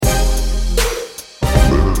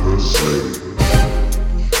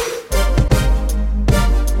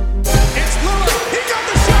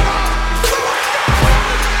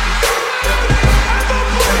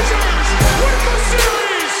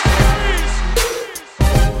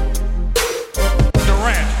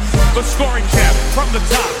the scoring champ from the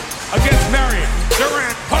top against Marion.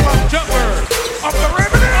 Durant, pull-up jumper, up the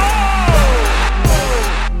rim, and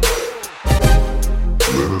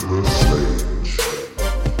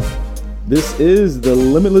This is the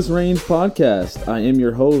Limitless Range podcast. I am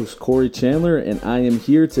your host, Corey Chandler, and I am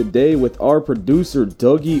here today with our producer,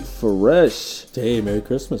 Dougie Fresh. Hey, Merry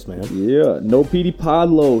Christmas, man. Yeah, no Petey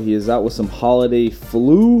Podlow. He is out with some holiday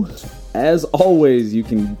flu. As always, you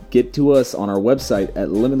can get to us on our website at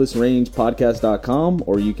limitlessrangepodcast.com,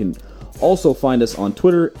 or you can also find us on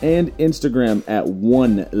Twitter and Instagram at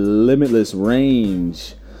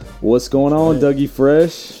 @1limitlessrange. What's going on, Dougie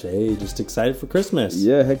Fresh? Hey, just excited for Christmas.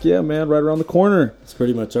 Yeah, heck yeah, man. Right around the corner. It's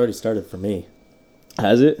pretty much already started for me.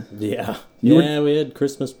 Has it? Yeah. We had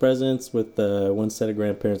Christmas presents with one set of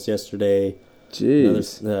grandparents yesterday.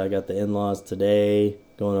 Jeez. I got the in-laws today,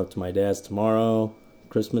 going up to my dad's tomorrow,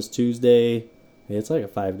 Christmas Tuesday. It's like a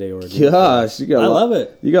 5-day ordeal. Gosh, I love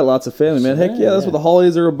it. You got lots of family, man. Heck yeah, that's what the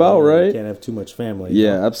holidays are about, right? You can't have too much family.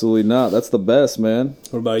 Yeah, absolutely not. That's the best, man.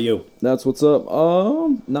 What about you? That's what's up.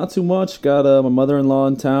 Not too much. Got my mother-in-law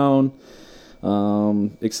in town.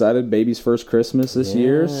 Excited, baby's first Christmas this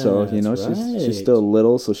year, so she's still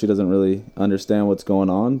little, so she doesn't really understand what's going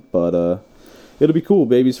on. But it'll be cool.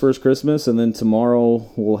 Baby's first Christmas, and then tomorrow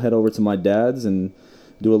we'll head over to my dad's and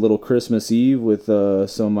do a little Christmas Eve with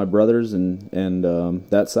some of my brothers and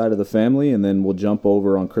that side of the family, and then we'll jump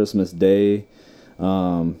over on Christmas Day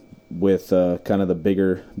with kind of the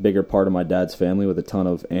bigger part of my dad's family with a ton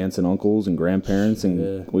of aunts and uncles and grandparents,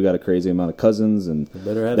 and we got a crazy amount of cousins and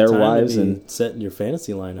their wives and setting your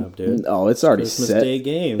fantasy lineup, dude. Oh, it's already Christmas set. Day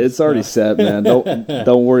games. It's already set, man.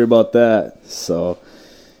 Don't worry about that. So.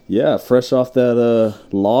 Yeah, fresh off that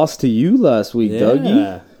loss to you last week,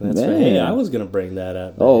 Dougie. That's right. Hey, I was going to bring that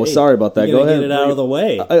up. Oh, sorry about that. Go ahead. Get it out of the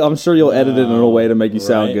way. I'm sure you'll edit it in a way to make you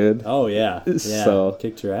sound good. Oh, yeah. So,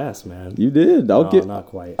 kicked your ass, man. You did. Not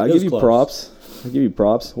quite. I'll give you props.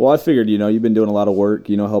 Well, I figured, you've been doing a lot of work,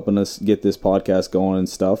 helping us get this podcast going and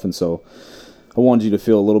stuff, and so I wanted you to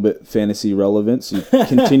feel a little bit fantasy relevant, so you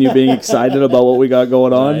continue being excited about what we got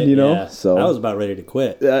going on, Yeah. So I was about ready to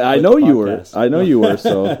quit. I know you were.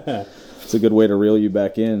 So it's a good way to reel you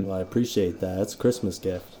back in. Well, I appreciate that. That's a Christmas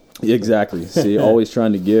gift. Exactly. See, always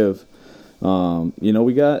trying to give.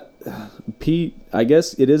 We got Pete. I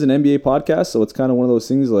guess it is an NBA podcast, so it's kind of one of those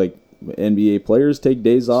things like NBA players take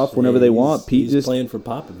days off whenever they want. Pete he's playing for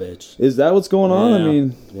Popovich. Is that what's going on? I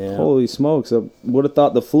mean, holy smokes! I would have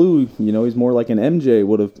thought the flu. He's more like an MJ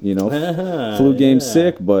would have. Flu game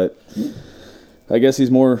sick, but I guess he's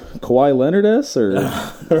more Kawhi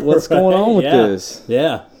Leonard-esque, or what's going on with this?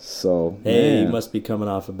 Yeah. So he must be coming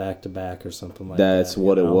off a back-to-back or something like that. That's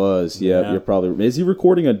what it was. Yeah, you're probably. Is he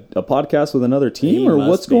recording a podcast with another team, or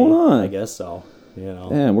what's going on? I guess so.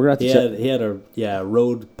 Man, we're gonna have to check. He had a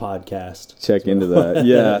road podcast. Check into that.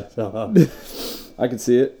 Yeah, I can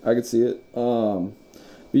see it. But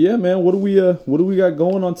yeah, man, what do we got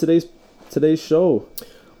going on today's show?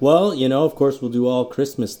 Well, of course, we'll do all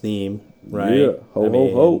Christmas theme, right? Yeah,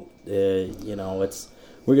 ho.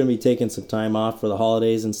 We're going to be taking some time off for the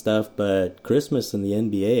holidays and stuff, but Christmas in the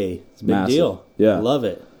NBA, it's a big deal. Yeah. I love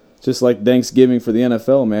it. Just like Thanksgiving for the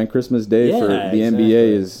NFL, man. Christmas Day for the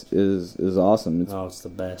NBA is awesome. It's the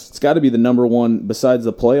best. It's got to be the number one, besides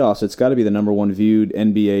the playoffs, it's got to be the number one viewed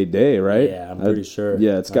NBA day, right? Yeah, I'm pretty sure.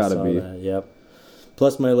 Yeah, it's got to be. Yep.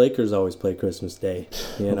 Plus, my Lakers always play Christmas Day.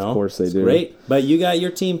 Of course they do. Great. But you got your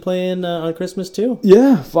team playing on Christmas too?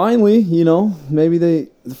 Yeah, finally. Maybe they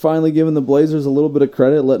finally giving the Blazers a little bit of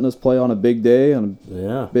credit, letting us play on a big day, on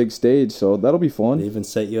a big stage. So that'll be fun. They even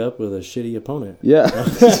set you up with a shitty opponent. Yeah.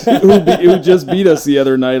 who just beat us the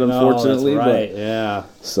other night, unfortunately. That's right, yeah.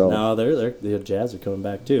 So no, the Jazz are coming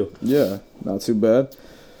back too. Yeah, not too bad.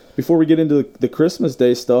 Before we get into the Christmas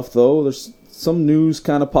Day stuff, though, there's some news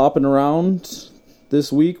kind of popping around this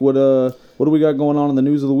week. What do we got going on in the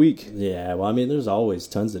news of the week? Yeah, well, I mean, there's always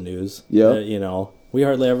tons of news. Yeah. We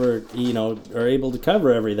hardly ever, are able to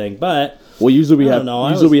cover everything, but usually we have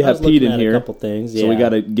Pete in here. A couple things, so we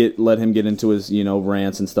got to let him get into his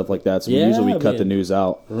rants and stuff like that. So usually we cut the news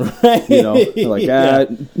out. Right.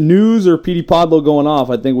 News or Petey Podlow going off.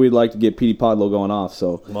 I think we'd like to get Petey Podlow going off.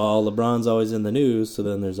 So LeBron's always in the news, so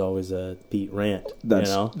then there's always a Pete rant.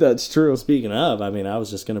 That's true. Speaking of, I was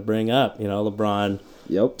just going to bring up, LeBron.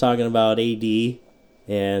 Yep. Talking about AD,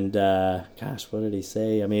 and what did he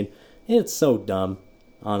say? It's so dumb,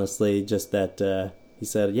 honestly. Just that he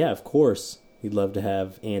said, yeah, of course he'd love to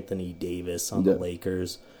have Anthony Davis on the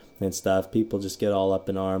Lakers and stuff. People just get all up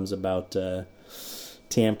in arms about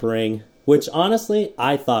tampering, which honestly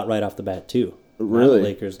I thought right off the bat too. Really? I'm a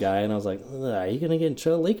Lakers guy, and I was like, are you going to get in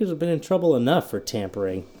trouble? Lakers have been in trouble enough for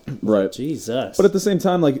tampering. Right. Like, Jesus. But at the same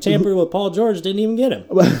time, like... Tampering with Paul George didn't even get him.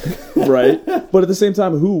 Right. But at the same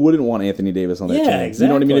time, who wouldn't want Anthony Davis on that team? Exactly. You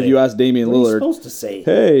know what I mean? If you ask Damian what are you Lillard... supposed to say?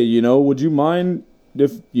 Hey, would you mind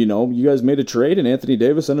if, you guys made a trade and Anthony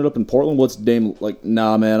Davis ended up in Portland? What's Dame like?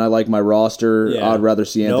 Nah, man, I like my roster. Yeah. I'd rather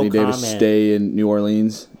see Anthony Davis stay in New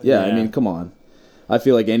Orleans. Yeah, I mean, come on. I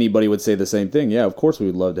feel like anybody would say the same thing. Yeah, of course we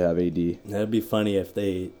would love to have AD. That'd be funny if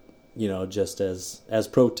they, just as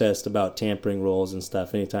protest about tampering rules and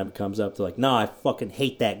stuff, anytime it comes up, they're like, no, I fucking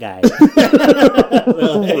hate that guy.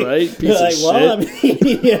 Right? Piece of shit. I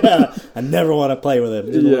mean, yeah, I never want to play with him.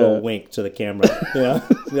 Just a little wink to the camera.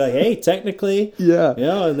 Be like, hey, technically,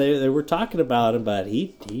 and they were talking about him, but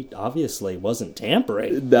he obviously wasn't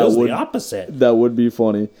tampering. It was the opposite. That would be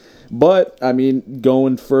funny. But, I mean,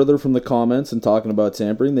 going further from the comments and talking about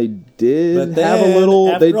tampering, they did have a little...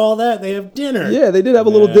 After all that, they have dinner. Yeah, they did have a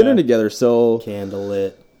little dinner together, so...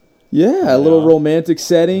 Candlelit. Yeah, a little romantic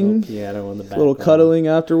setting. Piano in the background. A little cuddling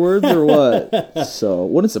afterwards, or what? So,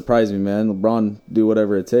 wouldn't surprise me, man. LeBron do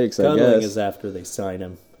whatever it takes, I guess. Cuddling is after they sign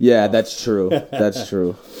him. Yeah, that's true. That's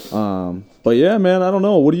true. But yeah, man, I don't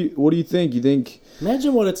know. What do you think? You think...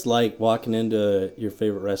 Imagine what it's like walking into your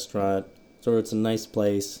favorite restaurant, so it's a nice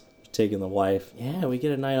place... taking the wife. Yeah, we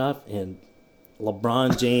get a night off, and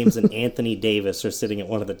LeBron James and Anthony Davis are sitting at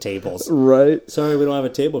one of the tables. Right. Sorry, we don't have a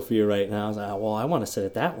table for you right now. I was like, well, I want to sit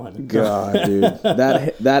at that one. God, dude,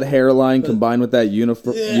 that hairline combined with that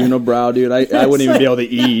unibrow, dude, I wouldn't even be able to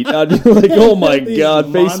eat. I'd be like, oh my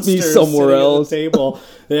God, face me somewhere else. Table.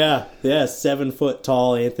 Yeah, 7 foot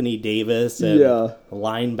tall Anthony Davis and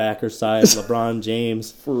linebacker size LeBron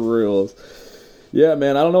James. For reals. Yeah,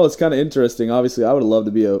 man, I don't know. It's kind of interesting. Obviously, I would love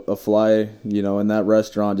to be a fly, in that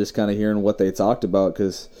restaurant, just kind of hearing what they talked about.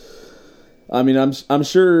 Because, I mean, I'm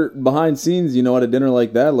sure behind scenes, at a dinner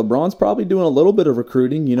like that, LeBron's probably doing a little bit of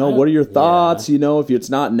recruiting. What are your thoughts? If it's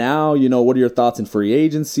not now, what are your thoughts in free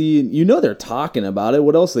agency? They're talking about it.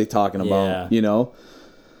 What else are they talking about?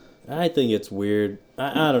 I think it's weird.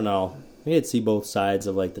 I don't know. I could see both sides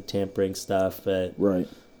of like the tampering stuff, but right,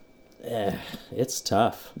 it's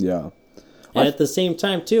tough. Yeah. And at the same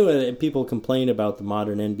time, too, people complain about the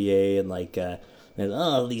modern NBA and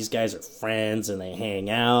these guys are friends and they hang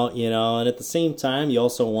out, And at the same time, you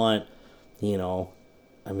also want, you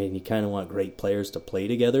kind of want great players to play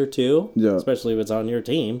together, too. Yeah. Especially if it's on your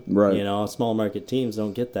team. Right. Small market teams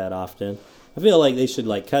don't get that often. I feel like they should,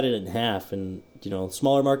 cut it in half and,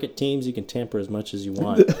 smaller market teams, you can tamper as much as you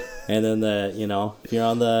want. And then, if you're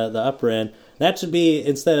on the upper end, that should be,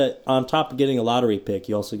 instead of on top of getting a lottery pick,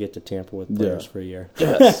 you also get to tamper with players for a year.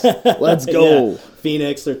 Yes. Let's go. Yeah.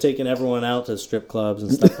 Phoenix, they're taking everyone out to strip clubs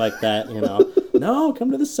and stuff like that, No,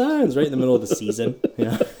 come to the Suns right in the middle of the season.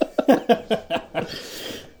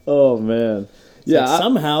 Oh, man.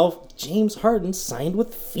 Somehow James Harden signed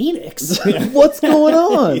with Phoenix. What's going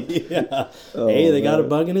on? Yeah. Oh, they got a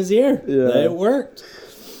bug in his ear. Yeah. It worked.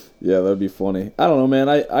 Yeah, that'd be funny. I don't know, man.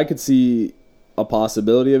 I could see a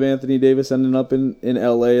possibility of Anthony Davis ending up in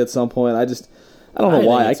LA at some point. I don't know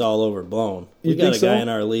why. Think it's all overblown. We got a guy in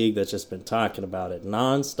our league that's just been talking about it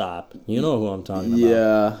nonstop. You know who I'm talking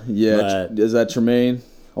about. Yeah. But, is that Tremaine?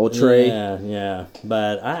 Old Trey? Yeah.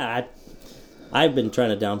 But I've been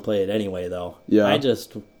trying to downplay it anyway, though. Yeah.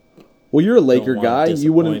 Well, you're a Laker guy.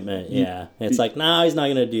 You wouldn't. It's like, he's not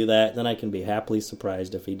going to do that. Then I can be happily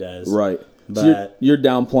surprised if he does. Right. But so you're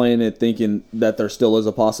downplaying it, thinking that there still is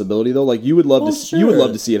a possibility, though. Like you would love to, you would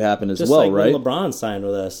love to see it happen as just well, like right? When LeBron signed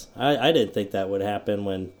with us, I didn't think that would happen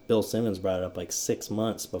when Bill Simmons brought it up 6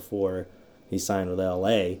 months before he signed with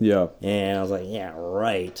LA. Yeah, and I was like, yeah,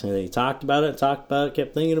 right. And he talked about it,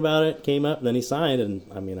 kept thinking about it, came up, and then he signed, and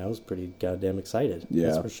I was pretty goddamn excited. Yeah,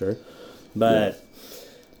 that's for sure. But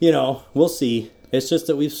we'll see. It's just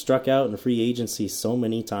that we've struck out in free agency so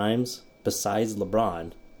many times besides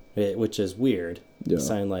LeBron. Which is weird. Yeah. He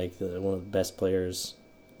signed one of the best players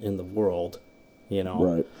in the world,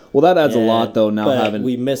 Right. Well, that adds a lot, though. But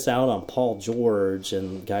we miss out on Paul George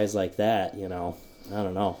and guys like that. I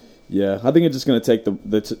don't know. Yeah, I think it's just going to take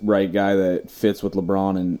the right guy that fits with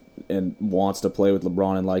LeBron and wants to play with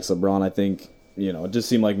LeBron and likes LeBron. I think it just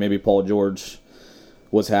seemed like maybe Paul George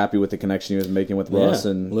was happy with the connection he was making with Russ.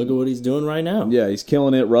 And look at what he's doing right now. Yeah, he's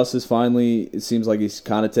killing it. Russ is finally, it seems like he's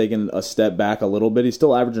kind of taken a step back a little bit. He's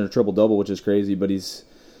still averaging a triple-double, which is crazy, but he's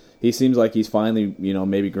he seems like he's finally,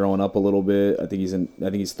 maybe growing up a little bit. I think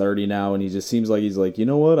he's 30 now, and he just seems like he's like, you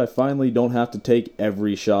know what? I finally don't have to take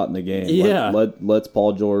every shot in the game. Yeah. Let's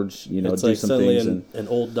Paul George, it's do like some things. An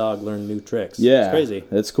old dog learn new tricks. Yeah. It's crazy.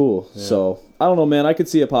 It's cool. Yeah. So, I don't know, man. I could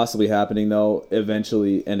see it possibly happening, though,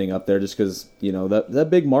 eventually ending up there just because, that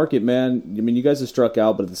big market, man. I mean, you guys have struck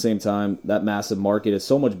out, but at the same time, that massive market is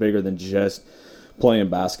so much bigger than just playing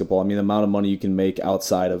basketball. I mean, the amount of money you can make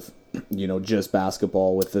outside of just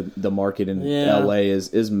basketball with the market in LA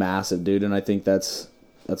is massive, dude. And I think that's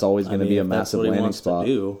always going to be a massive landing spot.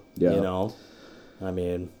 I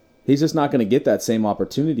mean, he's just not going to get that same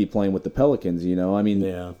opportunity playing with the Pelicans. I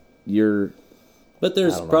mean, But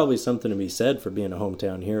there's probably something to be said for being a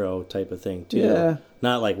hometown hero type of thing too. Yeah.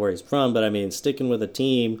 Not like where he's from, but I mean, sticking with a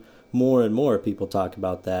team. More and more people talk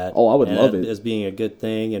about that. Oh, I would love it as being a good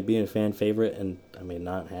thing and being a fan favorite, and I mean,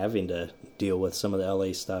 not having to deal with some of the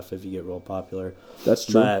LA stuff if you get real popular. That's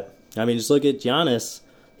true. But I mean, just look at Giannis.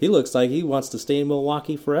 He looks like he wants to stay in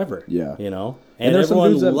Milwaukee forever. Yeah, and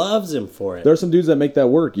everyone loves him for it. There are some dudes that make that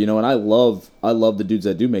work, and I love the dudes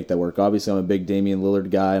that do make that work. Obviously, I'm a big Damian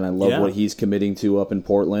Lillard guy, and I love what he's committing to up in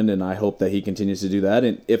Portland, and I hope that he continues to do that.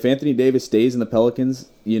 And if Anthony Davis stays in the Pelicans,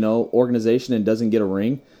 organization and doesn't get a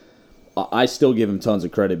ring, I still give him tons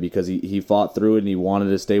of credit because he fought through it and he wanted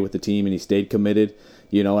to stay with the team and he stayed committed.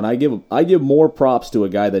 And I give more props to a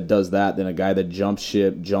guy that does that than a guy that jumps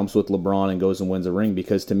ship, jumps with LeBron and goes and wins a ring.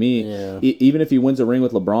 Because to me, even if he wins a ring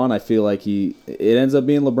with LeBron, I feel like it ends up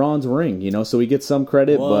being LeBron's ring. So he gets some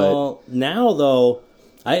credit. Well, now though,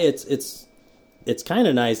 it's kind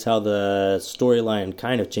of nice how the storyline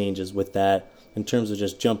kind of changes with that in terms of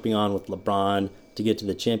just jumping on with LeBron to get to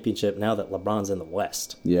the championship now that LeBron's in the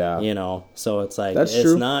West. Yeah. So it's like, That's it's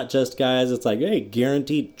true. not just guys, it's like, hey,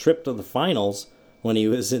 guaranteed trip to the finals when he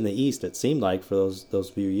was in the East, it seemed like, for those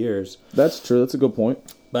few years. That's true. That's a good point.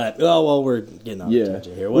 But, we're getting on a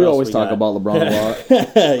tangent here. We always talk about LeBron a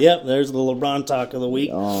lot. Yep, there's the LeBron talk of the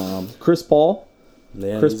week. Chris Paul.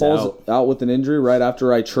 Yeah, Chris Paul's out with an injury right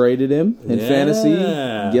after I traded him in fantasy.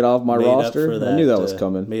 Get off my roster. I knew that was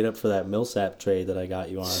coming. Made up for that Millsap trade that I got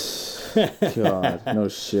you on. God, no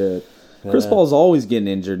shit. Chris Paul's always getting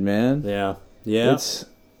injured, man. Yeah.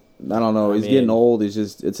 I don't know. He's getting old.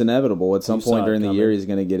 It's inevitable. At some point during the year, he's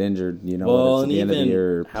going to get injured. Well, at the end of the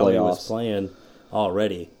year, how he was playoffs. playing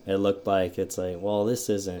already, it looked like it's like, well, this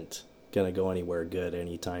isn't going to go anywhere good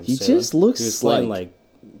anytime soon. He just looks he was playing like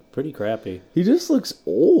pretty crappy. He just looks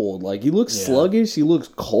old. Like, he looks sluggish. He looks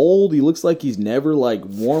cold. He looks like he's never,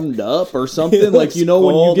 warmed up or something. Like, when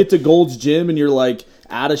you get to Gold's Gym and you're,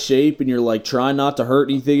 out of shape and you're, trying not to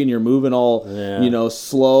hurt anything and you're moving all,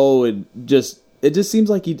 slow and just... It just seems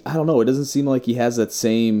like I don't know, it doesn't seem like he has that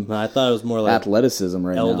same I thought it was more like athleticism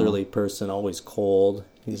right elderly person, always cold.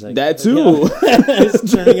 He's like, that too.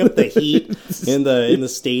 He's turning up the heat in the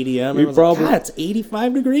stadium. He probably, like, it's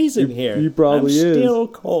 85 degrees in here. He probably I'm is. Still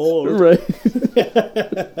cold. Right.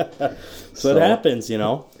 So it happens,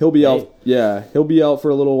 He'll be out. Yeah, he'll be out for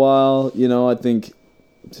a little while. I think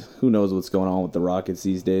who knows what's going on with the Rockets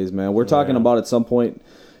these days, man. We're talking about at some point.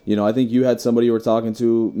 I think you had somebody you were talking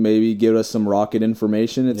to maybe give us some Rocket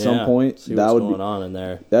information at some point. See what's going on in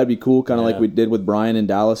there. That'd be cool, kind of like we did with Brian in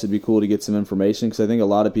Dallas. It'd be cool to get some information because I think a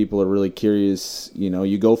lot of people are really curious.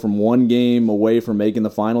 You go from one game away from making the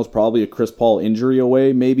finals, probably a Chris Paul injury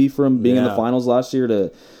away, maybe from being in the finals last year,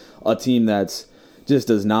 to a team that's just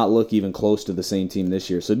does not look even close to the same team this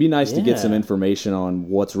year. So it'd be nice to get some information on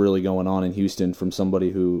what's really going on in Houston from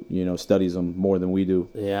somebody who studies them more than we do.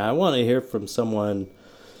 Yeah, I want to hear from someone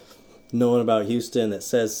knowing about Houston that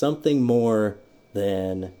says something more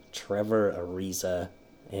than Trevor Ariza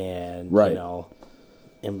and Mbah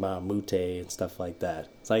Moute and stuff like that.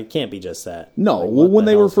 It's like, it can't be just that. No, well, when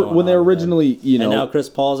they were originally, and now Chris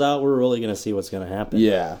Paul's out, we're really going to see what's going to happen.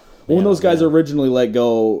 Yeah. Well, when those guys originally let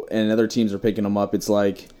go and other teams are picking them up, it's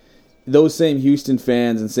like those same Houston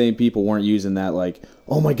fans and same people weren't using that like,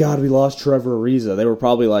 oh my God, we lost Trevor Ariza. They were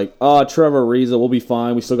probably like, oh, Trevor Ariza, we'll be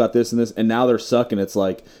fine. We still got this and this. And now they're sucking. It's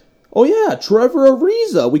like, oh, yeah, Trevor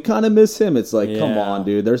Ariza. We kind of miss him. It's like, come on,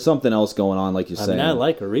 dude. There's something else going on, like you're saying. I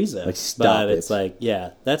like Ariza. Like, stop but it's like,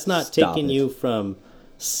 that's not taking you from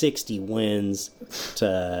 60 wins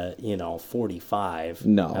to, 45.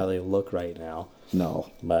 No. How they look right now.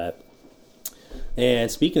 No.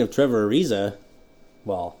 And speaking of Trevor Ariza,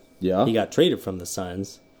 he got traded from the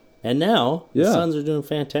Suns. And now the Suns are doing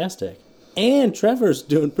fantastic. And Trevor's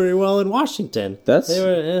doing pretty well in Washington.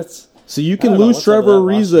 So you can lose Trevor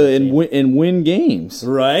Ariza and win games.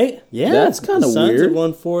 Right? Yeah. That's kind of weird. The Suns have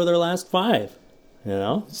won 4 of their last 5.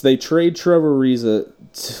 So they trade Trevor Ariza.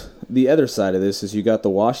 the other side of this is you got the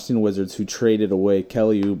Washington Wizards who traded away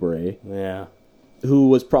Kelly Oubre. Yeah. Who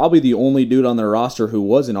was probably the only dude on their roster who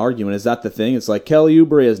wasn't arguing. Is that the thing? It's like Kelly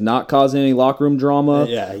Oubre is not causing any locker room drama.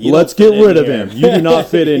 Yeah, let's get rid of him. You do not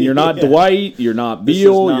fit in. You're not Dwight. You're not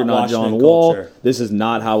Beal. You're not John Wall. Culture. This is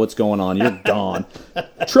not how it's going on. You're gone.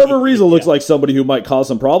 Trevor Ariza looks like somebody who might cause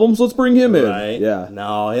some problems. Let's bring him in. Right? Yeah.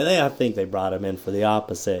 No, I think they brought him in for the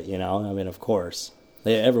opposite, you know? I mean, of course.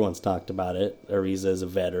 Everyone's talked about it. Ariza is a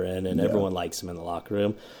veteran, and everyone likes him in the locker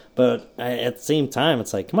room. But at the same time,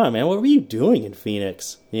 it's like, come on, man, what were you doing in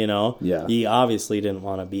Phoenix? You know? Yeah. He obviously didn't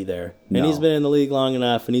want to be there. No. And he's been in the league long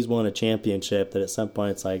enough, and he's won a championship that at some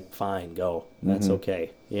point it's like, fine, go. That's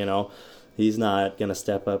okay. You know? He's not going to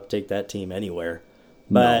step up, take that team anywhere.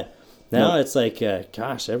 But now it's like,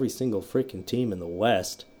 gosh, every single freaking team in the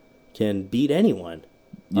West can beat anyone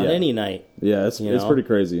on any night. Yeah, it's pretty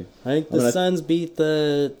crazy. I think the Suns beat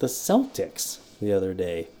the Celtics the other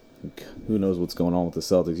day. Who knows what's going on with the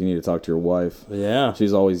Celtics? You need to talk to your wife. Yeah.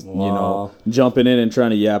 She's always, jumping in and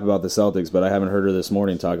trying to yap about the Celtics, but I haven't heard her this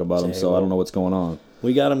morning talk about them, so I don't know what's going on.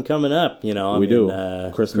 We got them coming up, you know. We do.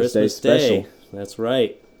 Christmas Day special. That's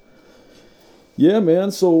right. Yeah,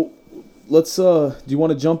 man. So let's do you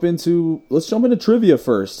want to jump into trivia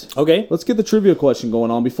first? Okay. Let's get the trivia question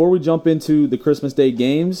going on before we jump into the Christmas Day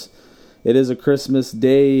games. It is a Christmas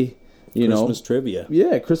Day, Christmas trivia.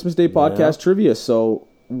 Yeah, Christmas Day podcast trivia. So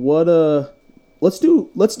what let's do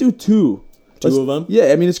two. Two of them? Yeah,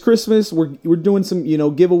 I mean it's Christmas. We're doing some,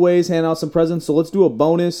 giveaways, hand out some presents. So let's do a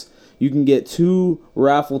bonus. You can get 2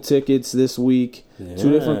 raffle tickets this week. Yeah. 2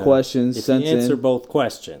 different questions if sent you answer in. both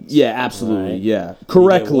questions. Yeah, absolutely. Right. Yeah,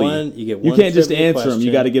 correctly. You get one you can't just answer question. them.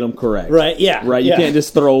 You got to get them correct. Right. Yeah. Right. You can't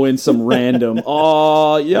just throw in some random.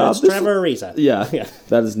 Oh, yeah. It's Trevor Ariza. Yeah.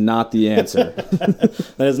 That is not the answer.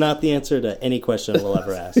 That is not the answer to any question we'll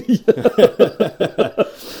ever ask.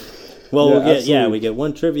 Well, we get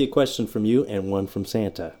 1 trivia question from you and 1 from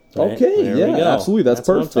Santa. Right? Okay. There we go. Absolutely. That's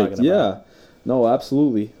perfect. What I'm talking about. No,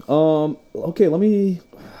 absolutely. Okay, let me.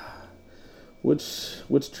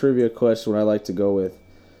 Which trivia question would I like to go with?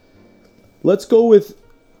 Let's go with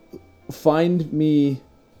find me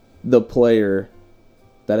the player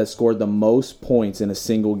that has scored the most points in a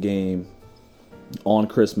single game on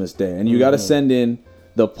Christmas Day, and you got to send in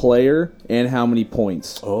the player and how many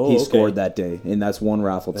points he scored that day, and that's 1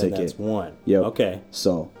 raffle ticket. That's 1. Yep. Okay.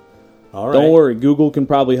 So. All right. Don't worry, Google can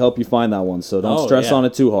probably help you find that one, so don't stress on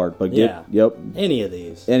it too hard. But any of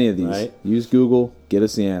these. Right? Use Google, get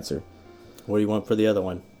us the answer. What do you want for the other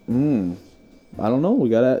one? I don't know. We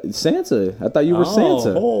got Santa. I thought you were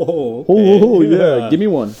Santa. Okay. Yeah. Give me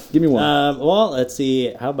one. Well, let's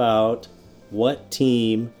see. How about what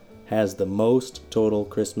team has the most total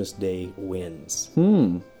Christmas Day wins?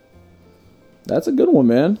 That's a good one,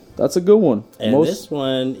 man. That's a good one. And this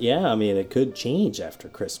one, it could change after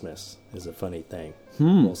Christmas. Is a funny thing.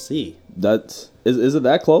 We'll see. Is it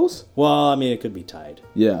that close? Well, it could be tied.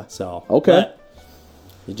 Yeah. So okay.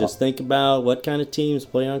 You just think about what kind of teams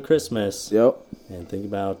play on Christmas. Yep. And think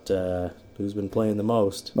about who's been playing the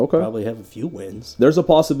most. Okay. Probably have a few wins. There's a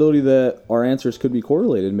possibility that our answers could be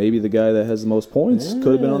correlated. Maybe the guy that has the most points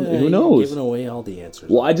could have been on. Who knows? You're giving away all the answers.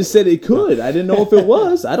 Well, I just said it could. I didn't know if it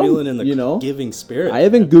was. I don't. Feeling in the giving spirit. I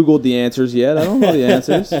haven't Googled the answers yet. I don't know the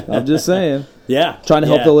answers. I'm just saying. Yeah. Trying to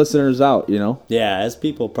help the listeners out. Yeah, as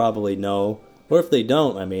people probably know, or if they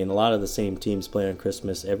don't, a lot of the same teams play on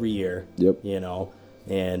Christmas every year. Yep.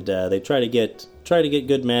 And they try to get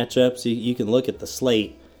good matchups. You can look at the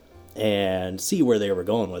slate and see where they were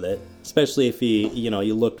going with it. Especially if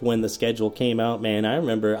you looked when the schedule came out. Man, I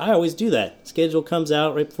remember I always do that. Schedule comes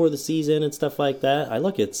out right before the season and stuff like that. I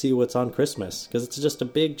look at see what's on Christmas because it's just a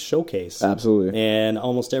big showcase. Absolutely. And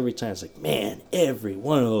almost every time it's like, man, every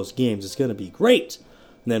one of those games is going to be great.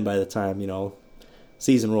 And then by the time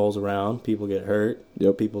season rolls around, people get hurt.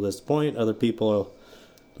 Yep. People disappoint. Other people.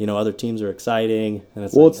 Other teams are exciting, and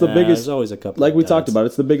it's the biggest. There's always a couple. Like we talked about,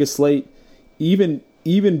 it's the biggest slate, even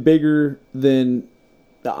bigger than.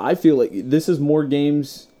 I feel like this is more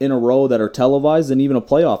games in a row that are televised than even a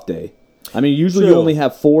playoff day. Usually you only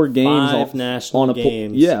have 4 games 5 national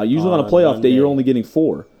games. Usually on a playoff day you're only getting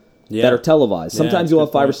 4 that are televised. Sometimes you'll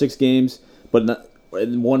have 5 or 6 games, but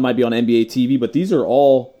one might be on NBA TV. But these are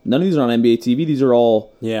all none of these are on NBA TV. These are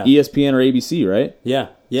all ESPN or ABC, right? Yeah.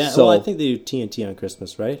 Yeah, so, I think they do TNT on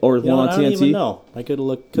Christmas, right? Or one on TNT? I don't even know. I could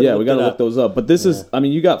look. We got to look those up. But this is,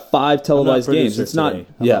 you got 5 televised games. It's not,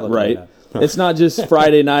 right. It's not just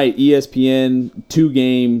Friday night, ESPN, 2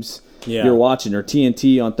 games you're watching, or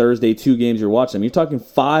TNT on Thursday, 2 games you're watching. You're talking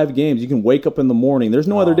 5 games. You can wake up in the morning. There's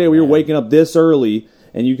no other day where you're waking up this early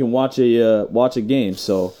and you can watch a game.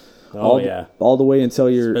 So all the way until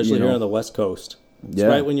you're especially here on the West Coast. It's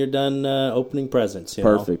right when you're done opening presents.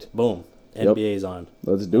 Perfect. Boom. NBA's on.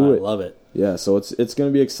 Let's do it. I love it. Yeah, so it's going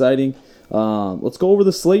to be exciting. Let's go over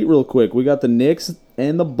the slate real quick. We got the Knicks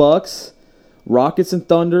and the Bucks, Rockets and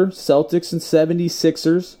Thunder, Celtics and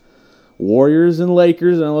 76ers, Warriors and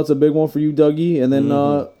Lakers. I know it's a big one for you, Dougie. And then,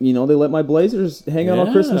 they let my Blazers hang out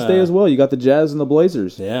on Christmas Day as well. You got the Jazz and the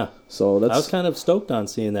Blazers. Yeah. So I was kind of stoked on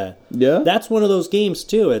seeing that. Yeah. That's one of those games,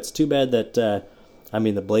 too. It's too bad that,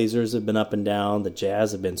 the Blazers have been up and down. The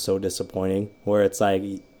Jazz have been so disappointing. Where it's like,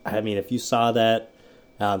 if you saw that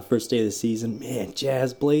the first day of the season, man,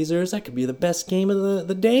 Jazz Blazers, that could be the best game of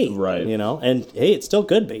the day. Right. And, hey, it still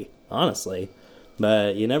could be, honestly.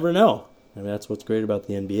 But you never know. That's what's great about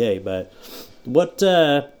the NBA. But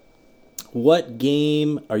what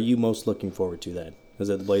game are you most looking forward to then? Is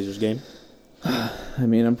it the Blazers game?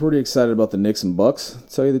 I'm pretty excited about the Knicks and Bucks,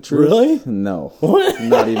 to tell you the truth. Really? No. What?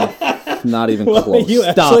 Not even Well, close. You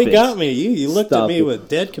Stop actually it. got me. You looked Stop at me it. with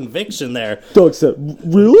dead conviction there. Doug said,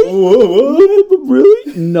 really?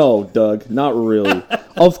 Really? No, Doug, not really.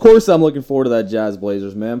 Of course I'm looking forward to that Jazz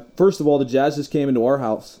Blazers, man. First of all, the Jazz just came into our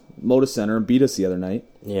house, Moda Center, and beat us the other night.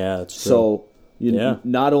 Yeah, that's true. So,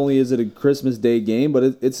 not only is it a Christmas Day game, but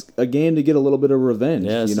it's a game to get a little bit of revenge.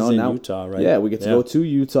 Yeah, this is in Utah, right? Yeah, we get to go to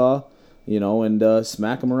Utah, and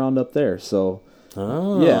smack them around up there. So,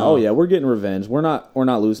 yeah, we're getting revenge. We're not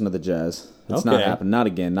losing to the Jazz. It's not happening. Not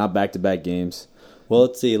again. Not back-to-back games. Well,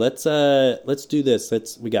 let's see. Let's do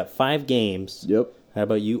this. We got 5 games. Yep. How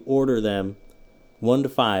about you order them 1 to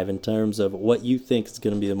 5 in terms of what you think is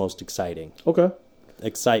going to be the most exciting? Okay.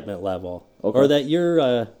 Excitement level. Okay. Or that you're,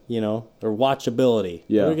 or watchability.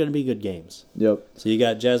 Yeah. They're going to be good games. Yep. So you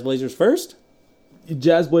got Jazz Blazers first?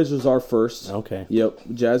 Jazz Blazers are first. Okay. Yep.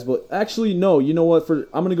 Actually, no. You know what? I'm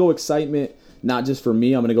going to go excitement, not just for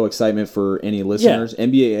me. I'm going to go excitement for any listeners. Yeah.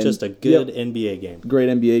 NBA. Just a good NBA game. Great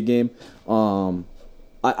NBA game.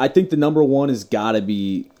 I think the number one has got to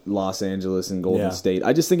be Los Angeles and Golden State.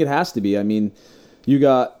 I just think it has to be. You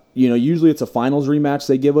got, usually it's a finals rematch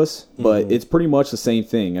they give us, but it's pretty much the same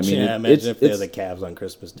thing. Imagine if they had the Cavs on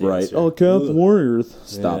Christmas Day. Right. Oh, Cavs Warriors.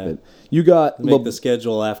 Stop it. You got make the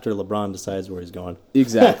schedule after LeBron decides where he's going.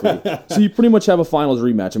 Exactly. So you pretty much have a finals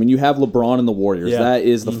rematch. You have LeBron and the Warriors. Yeah. That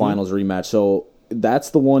is the finals rematch. So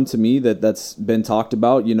that's the one to me that's been talked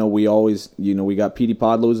about. We always, we got Petey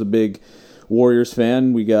Podlow, who's a big Warriors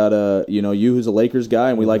fan. We got you who's a Lakers guy,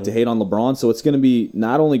 and we like to hate on LeBron. So it's going to be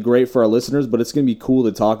not only great for our listeners, but it's going to be cool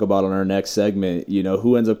to talk about on our next segment.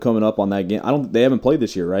 Who ends up coming up on that game. They haven't played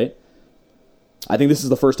this year, right? I think this is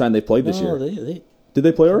the first time they played this year. Did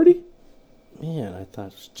they play already? Man, I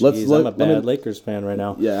thought, I'm a bad Lakers fan right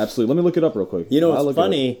now. Yeah, absolutely. Let me look it up real quick. What's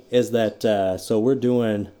funny is that, so we're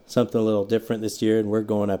doing something a little different this year, and we're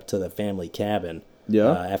going up to the family cabin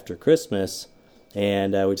after Christmas,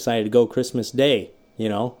 and we decided to go Christmas Day.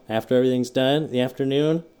 After everything's done in the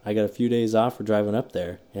afternoon, I got a few days off for driving up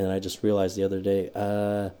there, and I just realized the other day,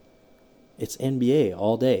 it's NBA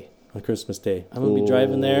all day on Christmas Day. I'm going to be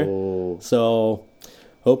driving there, so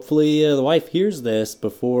hopefully the wife hears this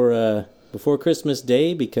before Christmas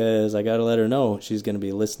Day, because I got to let her know she's going to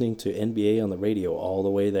be listening to NBA on the radio all the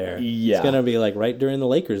way there. Yeah. It's going to be like right during the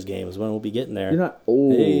Lakers games when we'll be getting there. You're not.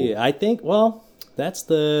 Hey, I think, that's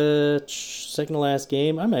the second to last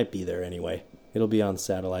game. I might be there anyway. It'll be on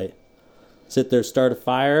satellite. Sit there, start a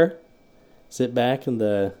fire, sit back in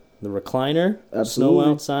the recliner, Absolutely.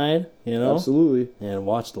 snow outside, Absolutely. and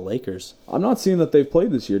watch the Lakers. I'm not seeing that they've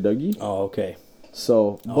played this year, Dougie. Oh, okay.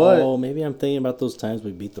 So, but maybe I'm thinking about those times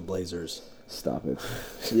we beat the Blazers. Stop it.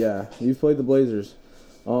 Yeah, you've played the Blazers.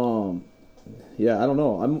 Yeah, I don't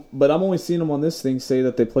know. I'm only seeing them on this thing say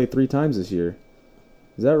that they played 3 times this year.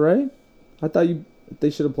 Is that right? I thought they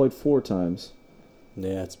should have played 4 times.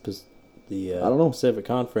 Yeah, it's the I don't know. Pacific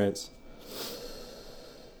Conference.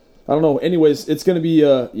 I don't know. Anyways, it's going to be,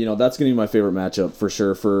 that's going to be my favorite matchup for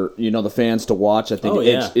sure for, the fans to watch. I think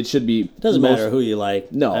it should be. It doesn't matter who you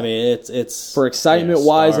like. No. It's for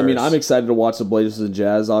excitement-wise, I'm excited to watch the Blazers and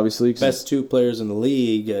Jazz, obviously. Best 2 players in the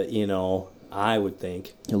league, I would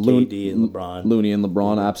think. KD and LeBron. Looney and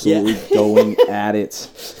LeBron absolutely going at it.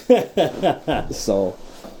 So,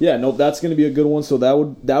 yeah, no, that's going to be a good one. So that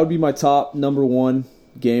would be my top number 1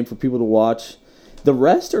 game for people to watch. The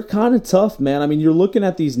rest are kind of tough, man. You're looking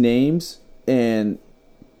at these names, and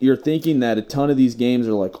you're thinking that a ton of these games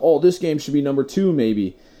are like, oh, this game should be number 2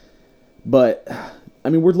 maybe. But,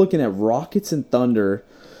 we're looking at Rockets and Thunder.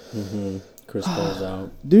 Mm-hmm. Chris Paul's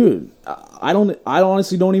out. Dude, I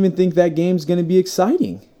honestly don't even think that game's going to be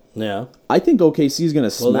exciting. Yeah. I think OKC is going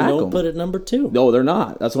to smack them. Well, don't put it number 2. No, they're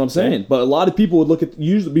not. That's what I'm saying. But a lot of people would look at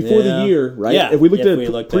usually before the year, right? Yeah. If we looked at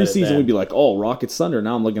preseason, we'd be like, "Oh, Rockets Thunder."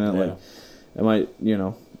 Now I'm looking at like, I might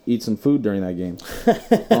eat some food during that game.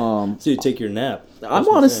 So you take your nap. I'm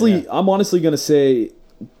honestly going to say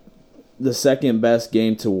the second best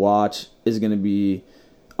game to watch is going to be.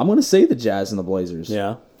 I'm going to say the Jazz and the Blazers.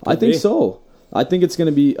 Yeah, I think so. I think it's going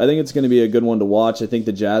to be a good one to watch. I think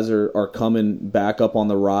the Jazz are coming back up on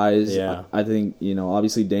the rise. Yeah. I think,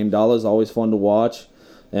 obviously Dame Dollar is always fun to watch,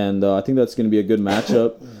 and I think that's going to be a good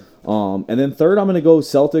matchup. And then third, I'm going to go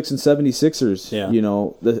Celtics and 76ers. Yeah.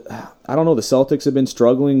 I don't know, the Celtics have been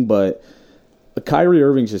struggling, but Kyrie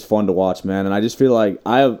Irving's just fun to watch, man. And I just feel like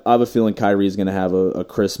I have a feeling Kyrie is going to have a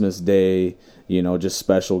Christmas Day, just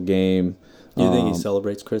special game. Do you think he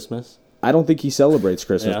celebrates Christmas? I don't think he celebrates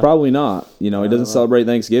Christmas. Yeah. Probably not. He doesn't celebrate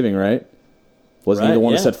Thanksgiving, right? Wasn't he the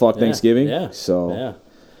one that said fuck Thanksgiving? Yeah. So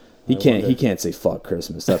he can't say fuck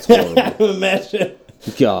Christmas. That's horrible. Imagine.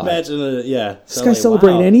 God. Imagine, this guy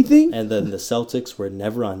celebrating anything? And then the Celtics were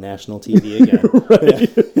never on national TV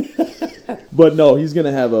again. But no, he's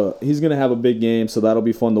gonna have a big game, so that'll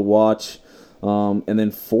be fun to watch. And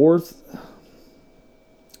then fourth,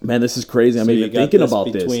 man, this is crazy. I'm even thinking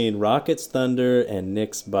about this. Between Rockets, Thunder, and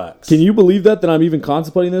Knicks, Bucks. Can you believe that I'm even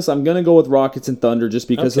contemplating this? I'm gonna go with Rockets and Thunder just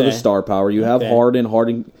because of the star power. You have Harden.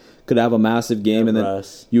 Harden could have a massive game, and then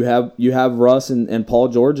Russ. you have Russ and Paul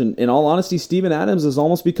George. And in all honesty, Steven Adams is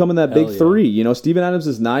almost becoming that big three. Steven Adams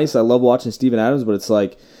is nice. I love watching Steven Adams, but it's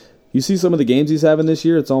like you see some of the games he's having this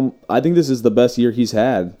year. I think this is the best year he's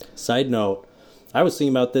had. Side note, I was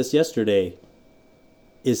thinking about this yesterday.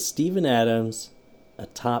 Is Steven Adams a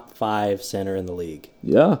top 5 center in the league?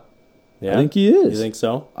 Yeah. I think he is. You think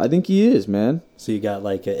so? I think he is, man. So you got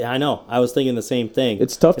I know. I was thinking the same thing.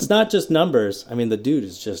 It's tough. It's not just numbers. I mean, the dude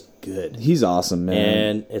is just good. He's awesome, man.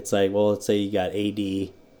 And it's like, well, let's say you got AD,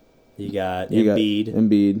 you got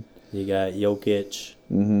Embiid, you got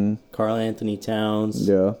Jokic, Karl Anthony Towns,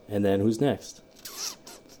 and then who's next?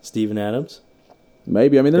 Steven Adams?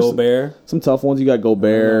 Maybe. I mean, there's Gobert. Some tough ones. You got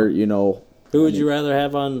Gobert, Who would you rather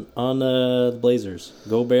have on the Blazers,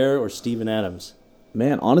 Gobert or Steven Adams?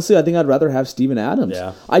 Man, honestly, I think I'd rather have Steven Adams.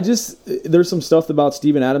 Yeah. There's some stuff about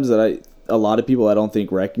Steven Adams that a lot of people I don't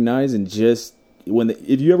think recognize, and just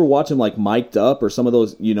if you ever watch him like mic'd up or some of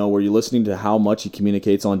those, where you're listening to how much he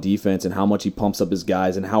communicates on defense and how much he pumps up his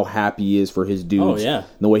guys and how happy he is for his dudes. Oh, yeah.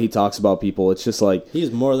 And the way he talks about people, it's just like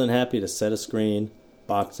he's more than happy to set a screen,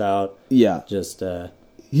 box out. Yeah. Just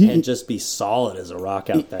and just be solid as a rock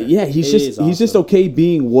out there. Yeah, he's just okay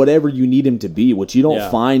being whatever you need him to be, which you don't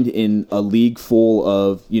find in a league full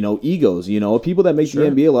of egos. People that make the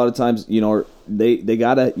NBA a lot of times, they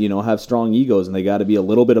gotta have strong egos, and they gotta be a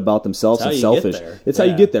little bit about themselves and selfish. It's how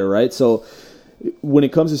you get there, right? So when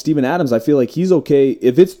it comes to Steven Adams, I feel like he's okay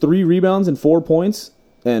if it's 3 rebounds and 4 points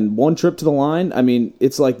and 1 trip to the line. I mean,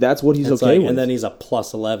 it's like that's what he's okay with. And then he's a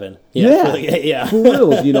plus 11. Yeah, for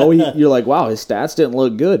real. You're like, wow, his stats didn't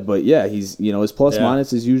look good, but yeah, he's his plus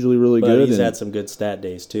minus is usually really good. He's had some good stat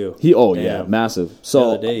days too. Massive. So the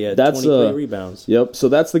other day he had that's 23 rebounds. Yep. So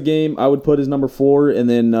that's the game I would put as number 4, and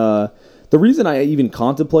then the reason I even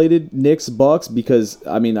contemplated Knicks Bucks because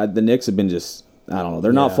the Knicks have been just. I don't know.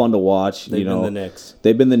 They're not fun to watch. They've been the Knicks.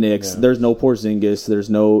 They've been the Knicks. Yeah. There's no Porzingis. There's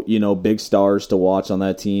no big stars to watch on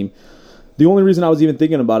that team. The only reason I was even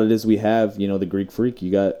thinking about it is we have the Greek Freak.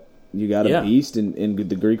 You got a beast in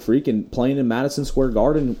the Greek Freak, and playing in Madison Square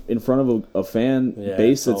Garden in front of a fan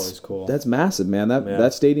base. That's cool. That's massive, man.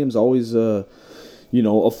 That stadium's always a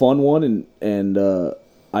fun one, and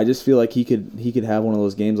I just feel like he could have one of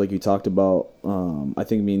those games like you talked about. I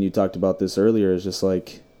think me and you talked about this earlier. Is just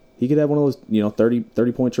like. He could have one of those,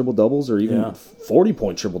 30-point triple-doubles or even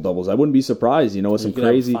 40-point triple-doubles. I wouldn't be surprised, with some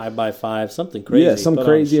crazy... 5x5, something crazy. Yeah, some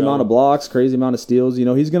crazy amount of blocks, crazy amount of steals.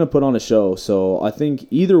 He's going to put on a show. So I think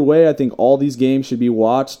either way, I think all these games should be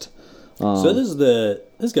watched. So this is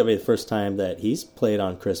going to be the first time that he's played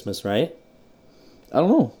on Christmas, right? I don't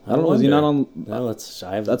know. Is he not on? Well,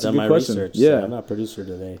 I haven't that's done a good my question. research. Yeah, so I'm not producer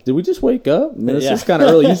today. Did we just wake up? It's just kind of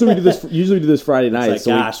early. Usually we do this Friday night. It's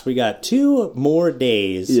like, we got 2 more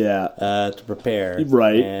days. To prepare.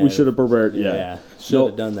 Right, we should have prepared. Should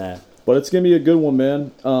have done that. But it's gonna be a good one,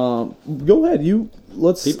 man. Go ahead.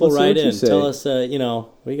 Let's write in. Say. Tell us.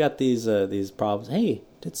 We got these problems. Hey.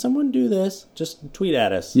 Did someone do this? Just tweet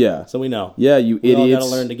at us. Yeah. So we know. Yeah, you idiots. We all got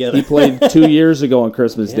to learn together. He played 2 years ago on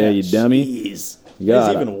Christmas Day, you dummy. Jeez. You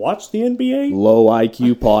guys even watch the NBA? Low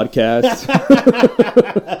IQ podcast.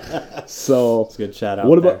 So it's a good shout out.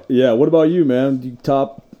 What about you, man?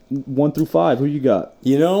 Top 1 through 5. Who you got?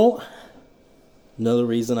 Another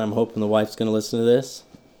reason I'm hoping the wife's going to listen to this.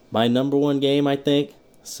 My number one game, I think,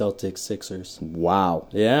 Celtics-Sixers. Wow.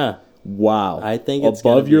 Yeah. Wow. I think it's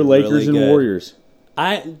above your Lakers really and good. Warriors.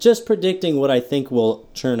 I just predicting what I think will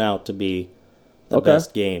turn out to be the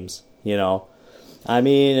best games, you know. I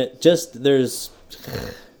mean, just there's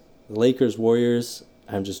Lakers Warriors.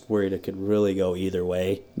 I'm just worried it could really go either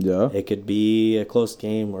way. Yeah. It could be a close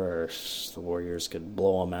game where the Warriors could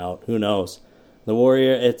blow them out. Who knows?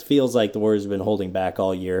 It feels like the Warriors have been holding back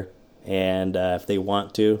all year. And if they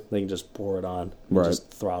want to, they can just pour it on and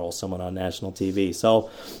just throttle someone on national TV. So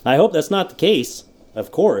I hope that's not the case,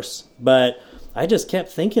 of course. But I just kept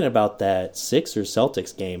thinking about that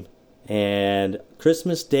Sixers-Celtics game. And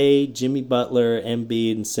Christmas Day, Jimmy Butler,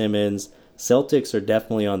 Embiid, and Simmons, Celtics are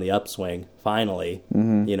definitely on the upswing, finally,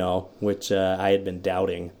 you know, which I had been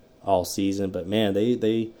doubting all season. But, man,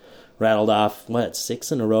 they rattled off,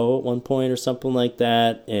 6 in a row at one point or something like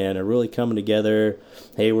that, and are really coming together.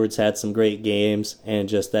 Hayward's had some great games, and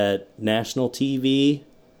just that national TV,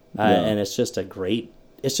 and it's just a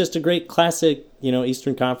great classic, you know,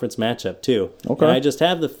 Eastern Conference matchup too. Okay. And I just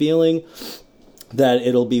have the feeling that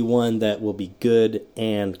it'll be one that will be good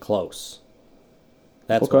and close.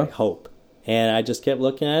 That's what I hope. And I just kept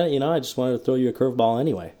looking at it, you know, I just wanted to throw you a curveball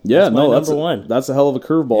anyway. Yeah, that's number one. That's a hell of a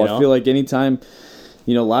curveball. You know? I feel like anytime,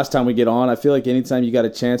 you know, last time we get on, I feel like anytime you got a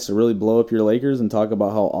chance to really blow up your Lakers and talk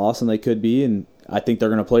about how awesome they could be, and I think they're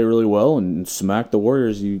going to play really well and smack the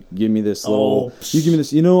Warriors, you give me this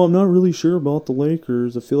you know, I'm not really sure about the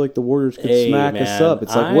Lakers. I feel like the Warriors could smack us up.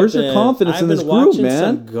 It's like, where's your confidence in this group, man? I've been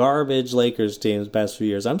watching some garbage Lakers teams the past few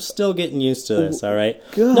years. I'm still getting used to this, all right?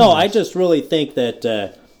 Gosh. No, I just really think that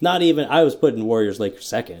I was putting Warriors-Lakers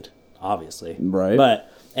second, obviously. Right.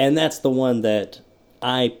 And that's the one that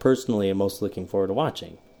I personally am most looking forward to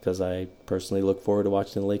watching, because I personally look forward to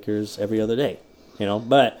watching the Lakers every other day. You know,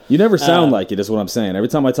 but you never sound like it, is what I'm saying. Every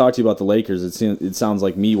time I talk to you about the Lakers, it sounds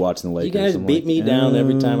like me watching the Lakers. You guys beat me down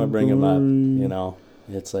every time I bring them up. You know,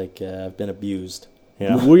 it's like I've been abused. You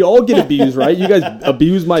know? We all get abused, right? You guys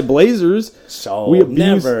abuse my Blazers. So we abuse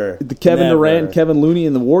never the Kevin Durant, and Kevin Looney,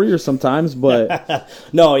 and the Warriors sometimes. But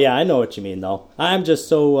no, yeah, I know what you mean, though. I'm just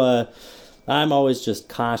so I'm always just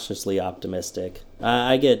cautiously optimistic.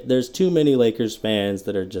 There's too many Lakers fans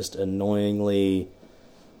that are just annoyingly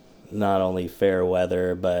not only fair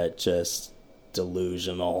weather, but just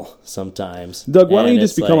delusional sometimes. Doug, why don't you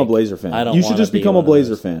just become a Blazer fan? You should just become a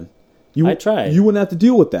Blazer fan. I tried. You wouldn't have to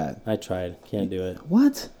deal with that. I tried. Can't do it.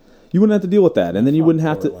 What? You wouldn't have to deal with that, and then you wouldn't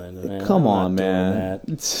have Portland, to. Man. Come on, man.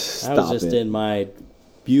 I was just in my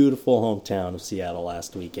beautiful hometown of Seattle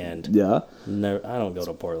last weekend. Yeah. I don't go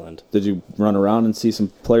to Portland. Did you run around and see some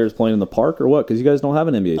players playing in the park or what? Because you guys don't have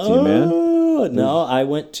an NBA team, man. No, I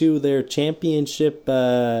went to their championship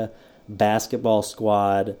basketball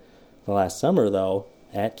squad last summer, though,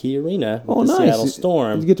 at Key Arena with the Seattle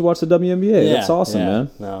Storm. You get to watch the WNBA. Yeah, that's awesome,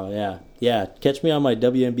 man. No, yeah. Catch me on my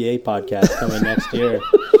WNBA podcast coming next year.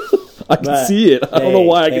 I can see it. I don't know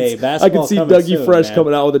why. I can see Dougie Fresh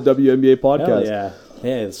coming out with a WNBA podcast. Hell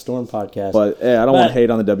yeah, the Storm podcast. But hey, I don't want to hate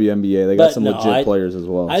on the WNBA. They got some legit players as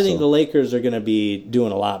well. I think the Lakers are going to be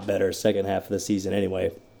doing a lot better second half of the season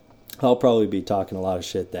anyway. I'll probably be talking a lot of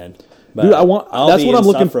shit then. But dude,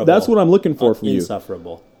 that's what I'm looking for from you.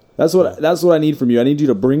 Insufferable. That's what I need from you. I need you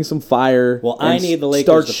to bring some fire. Well, I need the Lakers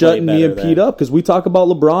start to shutting play me and better Pete then. up, because we talk about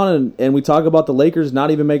LeBron and we talk about the Lakers not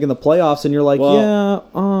even making the playoffs, and you're like, I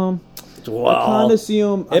kind of see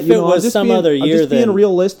them. If it was some other year, I'm just being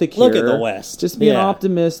realistic here. Look at the West. Just being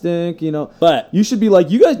optimistic, you know. But you should be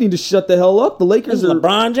like, you guys need to shut the hell up. The Lakers are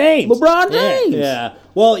LeBron James. LeBron James. Yeah.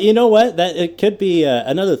 Well, you know what? That it could be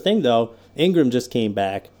another thing though. Ingram just came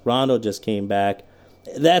back. Rondo just came back.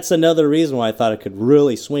 That's another reason why I thought it could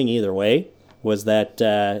really swing either way. Was that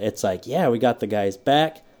it's like, yeah, we got the guys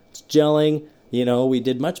back. It's gelling. You know, we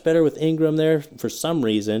did much better with Ingram there for some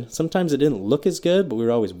reason. Sometimes it didn't look as good, but we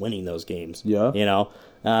were always winning those games. Yeah. You know,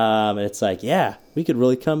 and it's like, yeah, we could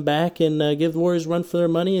really come back and give the Warriors a run for their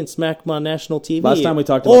money and smack them on national TV. Last time we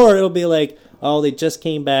talked about... Or it'll be like, oh, they just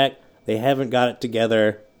came back. They haven't got it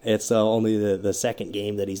together. It's only the second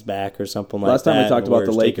game that he's back or something like that. Last time we talked about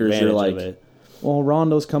the Lakers, you're like... like, well,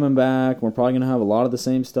 Rondo's coming back. We're probably going to have a lot of the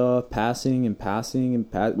same stuff, passing.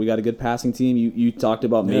 We got a good passing team. You talked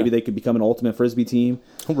about maybe they could become an ultimate Frisbee team.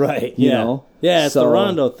 Right, you know? Yeah, it's the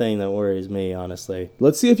Rondo thing that worries me, honestly.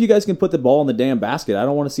 Let's see if you guys can put the ball in the damn basket. I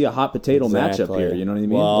don't want to see a hot potato matchup here. You know what I mean?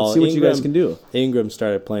 Well, let's see what you guys can do. Ingram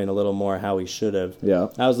started playing a little more how he should have. Yeah.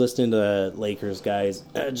 I was listening to the Lakers guys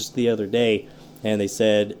just the other day, and they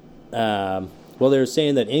said, they were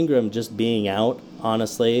saying that Ingram just being out,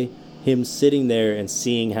 honestly, him sitting there and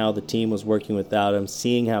seeing how the team was working without him,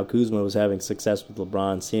 seeing how Kuzma was having success with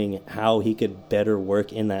LeBron, seeing how he could better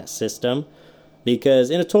work in that system. Because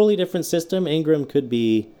in a totally different system, Ingram could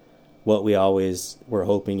be what we always were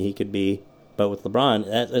hoping he could be. But with LeBron,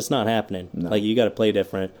 that's not happening. No. Like, you got to play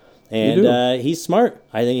different. And he's smart.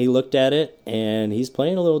 I think he looked at it, and he's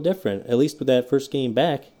playing a little different. At least with that first game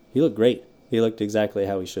back, he looked great. He looked exactly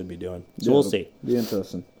how he should be doing. So we'll see. Be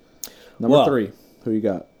interesting. Number 3, who you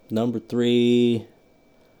got? Number 3,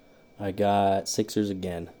 I got Sixers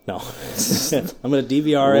again. No. I'm going to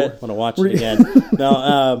DVR it. I'm going to watch it again.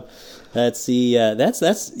 No, let's see.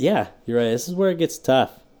 That's yeah, you're right. This is where it gets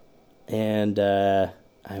tough. And,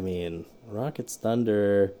 I mean, Rockets,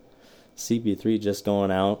 Thunder, CP3 just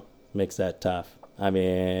going out makes that tough. I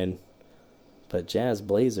mean, but Jazz,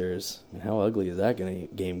 Blazers, how ugly is that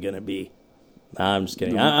game going to be? Nah, I'm just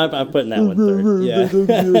kidding. I'm putting that one third.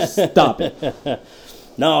 Yeah. Stop it.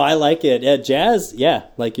 No, I like it. Yeah, Jazz, yeah,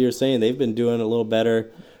 like you were saying, they've been doing a little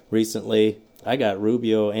better recently. I got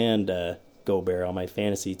Rubio and Gobert on my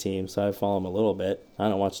fantasy team, so I follow them a little bit. I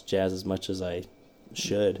don't watch Jazz as much as I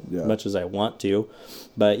should, as much as I want to.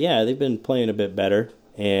 But, yeah, they've been playing a bit better.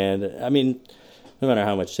 And, I mean, no matter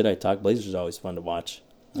how much shit I talk, Blazers is always fun to watch.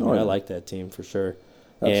 I like that team for sure.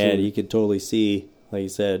 Absolutely. And you could totally see, like you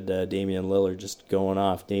said, Damian Lillard just going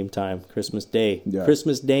off. Dame time. Christmas Day. Yeah.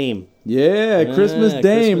 Christmas Dame. Yeah, Christmas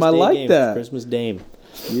Dame. Christmas I like game. that. Christmas Dame.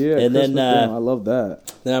 Yeah, and Christmas Dame. I love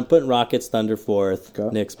that. Then I'm putting Rockets, Thunder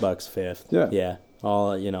 4th, Knicks, Bucks 5th. Yeah.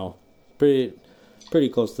 All, pretty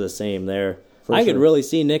close to the same there. I could really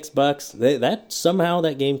see Knicks, Bucks. Somehow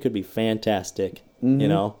that game could be fantastic.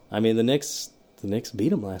 Mm-hmm. I mean, the Knicks beat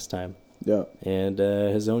them last time. Yeah. And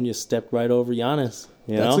Hazonia stepped right over Giannis.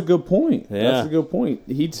 That's a good point. Yeah. That's a good point.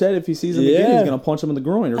 He said if he sees him again, he's going to punch him in the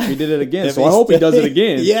groin, or if he did it again. So I hope he does it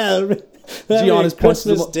again. Yeah. Giannis punched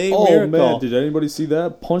him. Oh, miracle. Man, did anybody see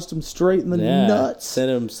that? Punched him straight in the nuts. Sent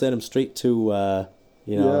him straight to,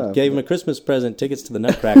 gave him a Christmas present, tickets to the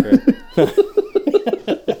Nutcracker.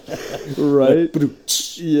 Right.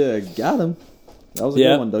 Yeah, got him. That was a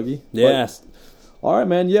good one, Dougie. Yes. All right,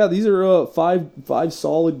 man. Yeah, these are five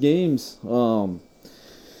solid games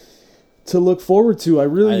to look forward to. I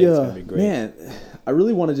think it's gonna be great. Man, I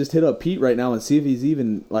really want to just hit up Pete right now and see if he's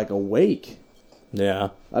even awake. Yeah.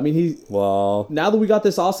 I mean, now that we got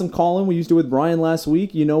this awesome call-in we used to with Brian last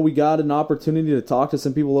week, we got an opportunity to talk to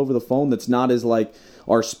some people over the phone that's not as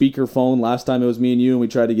our speaker phone. Last time it was me and you, and we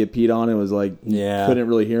tried to get Pete on. It was couldn't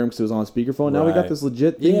really hear him because it was on speakerphone. Now we got this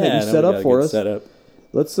legit thing that you set up for us.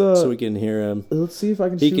 Let's so we can hear him. Let's see if I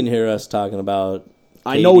can. He can hear us talking about.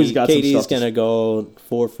 I know he's got some stuff. KD's gonna go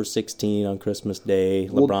 4 for 16 on Christmas Day.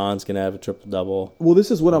 LeBron's gonna have a triple double. Well,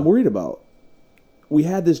 this is what I'm worried about. We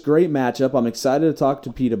had this great matchup. I'm excited to talk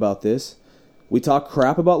to Pete about this. We talked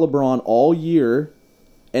crap about LeBron all year,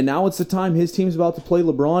 and now it's the time his team's about to play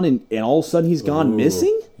LeBron, and all of a sudden he's gone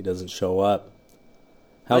missing? He doesn't show up.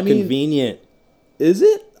 How convenient. Is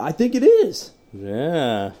it? I think it is.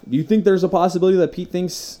 Yeah. Do you think there's a possibility that Pete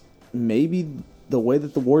thinks maybe the way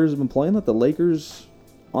that the Warriors have been playing, that the Lakers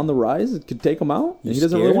on the rise could take them out? And he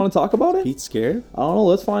doesn't really want to talk about it? Pete's scared? I don't know.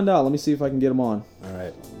 Let's find out. Let me see if I can get him on. All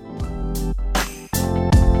right.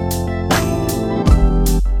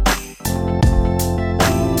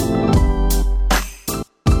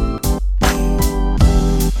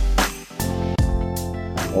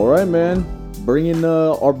 All right, man. Bringing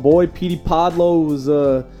our boy Petey Podlow, who's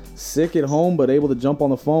sick at home but able to jump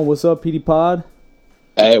on the phone. What's up, Petey Pod?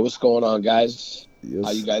 Hey, what's going on, guys? Yes.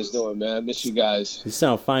 How you guys doing, man? Miss you guys. You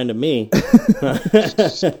sound fine to me.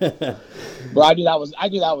 Bro, I knew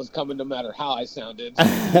that was coming no matter how I sounded.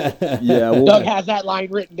 Yeah, well, Doug has that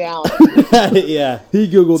line written down. Yeah, he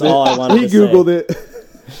Googled That's all I wanted he to Googled say.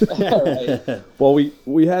 it. Right. Well,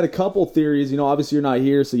 we had a couple theories. Obviously you're not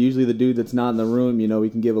here, so usually the dude that's not in the room, we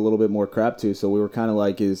can give a little bit more crap to. So we were kind of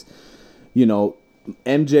like,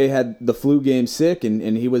 MJ had the flu game sick,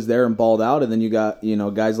 and he was there and balled out, and then you got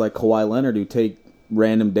guys like Kawhi Leonard who take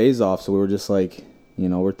random days off. So we were just like,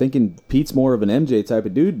 we're thinking Pete's more of an MJ type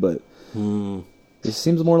of dude, but it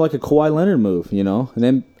seems more like a Kawhi Leonard move,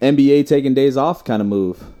 an NBA taking days off kind of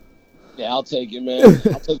move. Yeah, I'll take it, man.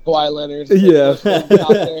 I'll take Kawhi Leonard. Yeah.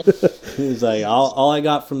 He's like, all I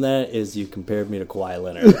got from that is you compared me to Kawhi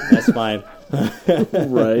Leonard. That's fine.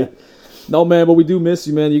 Right. No, man, but we do miss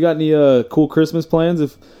you, man. You got any cool Christmas plans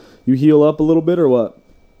if you heal up a little bit or what?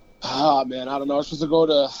 Man, I don't know. I'm supposed to go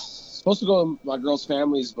to my girl's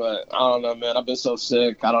family's, but I don't know, man. I've been so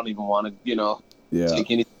sick. I don't even want to,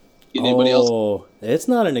 take anything. Anybody else? Oh, it's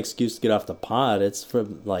not an excuse to get off the pod. It's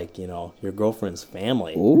from, like, your girlfriend's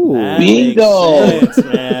family. Ooh. That Bingo. makes sense,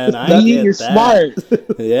 man. I get You're that. smart.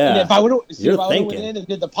 Yeah. And if I would have You're went thinking. in and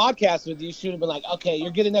did the podcast with you, she would have been like, okay,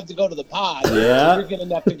 you're good enough to go to the pod. Yeah. You're good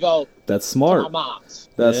enough to go That's to my smart. mom's.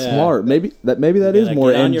 That's Yeah. smart. Maybe that is Gotta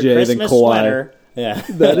more get on your NJ than Christmas Kawhi. sweater. Yeah.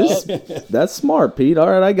 That's smart, Pete. All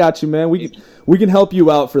right, I got you, man. We can help you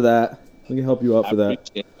out for that. We can help you out for that.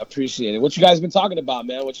 Appreciate it. What you guys been talking about,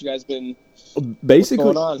 man? What you guys been... Basically,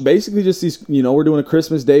 What's going on? basically just these. We're doing a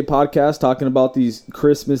Christmas Day podcast talking about these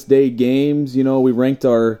Christmas Day games. We ranked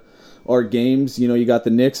our games. You got the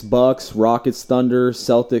Knicks, Bucks, Rockets, Thunder,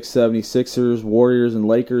 Celtics, 76ers, Warriors, and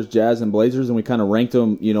Lakers, Jazz, and Blazers, and we kind of ranked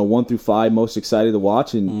them. 1 through 5, most excited to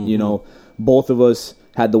watch, and both of us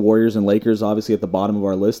had the Warriors and Lakers obviously at the bottom of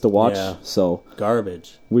our list to watch. Yeah. So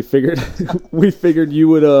Garbage. we figured you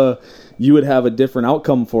would have a different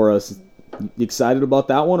outcome for us. You excited about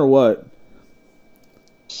that one or what?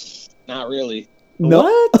 Not really. No.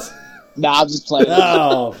 What? Nah, I'm just playing.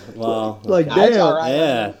 Oh, well. Like, Nah, it's damn. all right.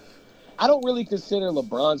 Yeah. I don't really consider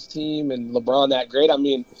LeBron's team and LeBron that great. I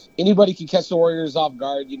mean, anybody can catch the Warriors off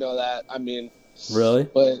guard. You know that. I mean, Really?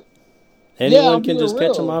 but Anyone I'm can being just catch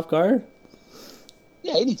real. them off guard?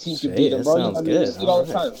 yeah, any team can Hey, beat them, that bro. sounds I mean, good. you see it all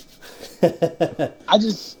the time. I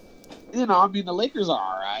just, the Lakers are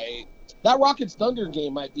all right. That Rockets Thunder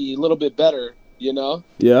game might be a little bit better.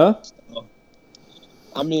 Yeah.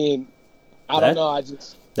 I mean, I don't know. I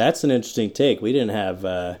just. That's an interesting take. We didn't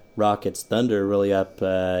have Rockets Thunder really up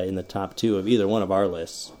in the top 2 of either one of our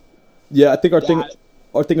lists. Yeah, I think our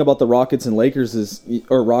thing about the Rockets and Lakers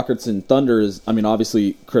or Rockets and Thunder is, I mean,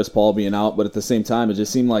 obviously Chris Paul being out, but at the same time, it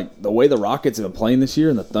just seemed like the way the Rockets have been playing this year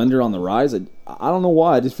and the Thunder on the rise, I don't know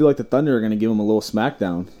why. I just feel like the Thunder are going to give them a little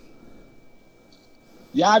smackdown.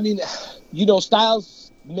 Yeah, I mean,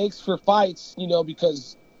 Styles makes for fights,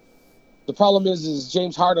 because the problem is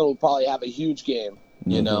James Harden will probably have a huge game,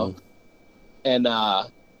 and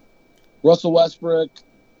Russell Westbrook,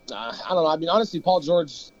 I don't know. I mean, honestly, Paul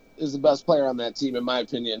George is the best player on that team, in my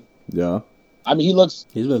opinion. Yeah. I mean,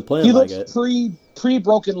 He's been playing he like looks it.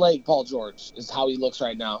 pre-broken leg Paul George is how he looks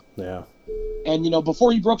right now. Yeah. And,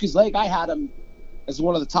 before he broke his leg, I had him as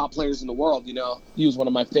one of the top players in the world, He was one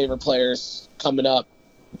of my favorite players coming up.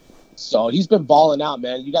 So he's been balling out,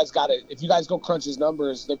 man. You guys if you guys go crunch his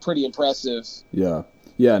numbers, they're pretty impressive. Yeah.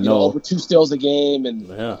 Yeah, no. Over 2 steals a game and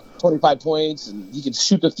 25 points, and he can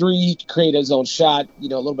shoot the 3, he can create his own shot, a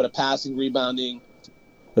little bit of passing, rebounding.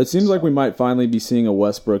 It seems like we might finally be seeing a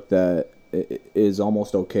Westbrook that is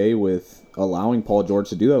almost okay with allowing Paul George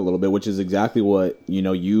to do that a little bit, which is exactly what,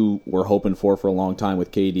 you were hoping for a long time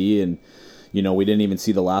with KD. And, we didn't even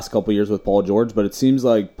see the last couple of years with Paul George, but it seems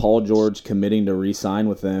like Paul George committing to re-sign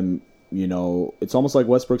with them, it's almost like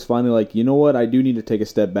Westbrook's finally like, you know what, I do need to take a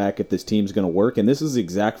step back if this team's going to work. And this is the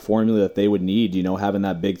exact formula that they would need, having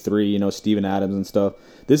that big 3, Steven Adams and stuff.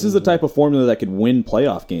 This is the type of formula that could win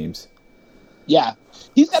playoff games. Yeah.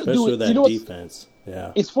 He's got to do Especially it. with that defense.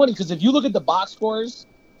 Yeah. It's funny because if you look at the box scores,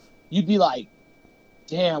 you'd be like,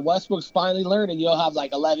 damn, Westbrook's finally learning. You'll have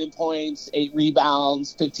like 11 points, 8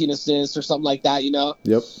 rebounds, 15 assists or something like that,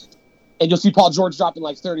 Yep. And you'll see Paul George dropping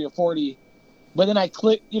like 30 or 40. But then I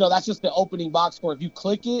click, that's just the opening box score. If you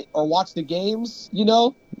click it or watch the games,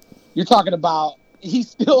 you're talking about he's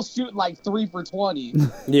still shooting like 3 for 20.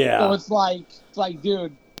 Yeah. So it's like,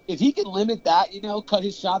 dude, if he can limit that, cut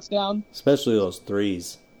his shots down. Especially those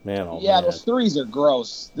threes. Man, Man. Those threes are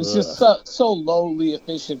gross. It's just so lowly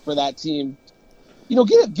efficient for that team.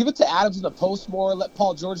 Give it to Adams in the post more. Let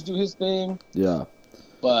Paul George do his thing. Yeah.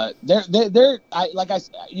 But we did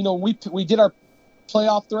our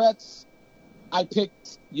playoff threats. I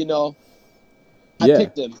picked, I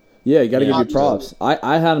picked him. Yeah, you got to give you props.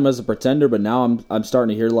 I had him as a pretender, but now I'm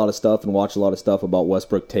starting to hear a lot of stuff and watch a lot of stuff about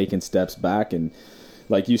Westbrook taking steps back. And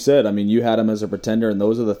like you said, I mean, you had him as a pretender, and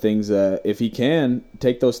those are the things that if he can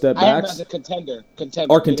take those step backs. I had him as a contender.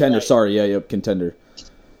 Contender, right. Sorry. Yeah, contender.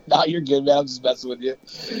 No, you're good, man. I'm just messing with you.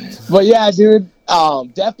 But yeah, dude,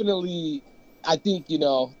 definitely, I think,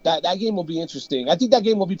 that game will be interesting. I think that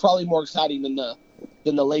game will be probably more exciting than the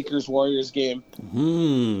Lakers-Warriors game.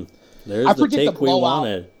 There's I the predict a take we blowout.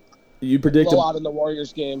 wanted. You predict blowout in the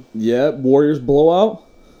Warriors game. Yeah, Warriors blowout?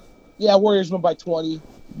 Yeah, Warriors win by 20.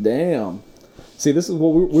 Damn. See, this is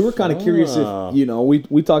what we were kind of curious if,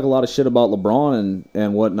 we talk a lot of shit about LeBron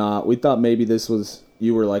and whatnot. We thought maybe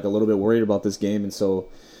you were like a little bit worried about this game, and so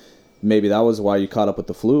maybe that was why you caught up with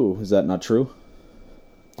the flu. Is that not true?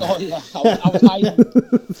 Oh, yeah. I was hiding.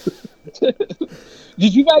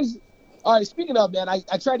 Did you guys... All right, speaking of, man, I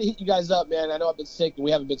tried to hit you guys up, man. I know I've been sick and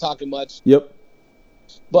we haven't been talking much. Yep.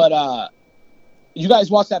 But You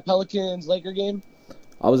guys watch that Pelicans-Laker game?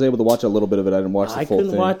 I was able to watch a little bit of it. I didn't watch the full thing. I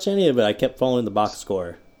couldn't watch any of it. I kept following the box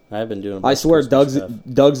score. I've been doing. I swear, Doug's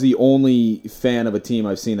the only fan of a team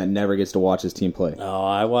I've seen that never gets to watch his team play. Oh,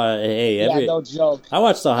 I watch. Hey, no joke. I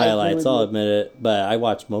watch the highlights. I'll admit it, but I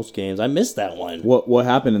watch most games. I missed that one. What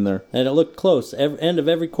happened in there? And it looked close. End of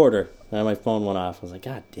every quarter, and my phone went off. I was like,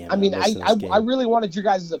 God damn it! I mean, I really wanted your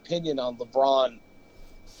guys' opinion on LeBron.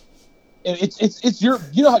 It's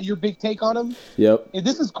your big take on him. Yep.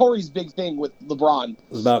 This is Corey's big thing with LeBron. It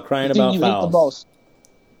was about crying the thing about you fouls. hate the most.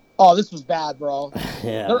 Oh, this was bad, bro.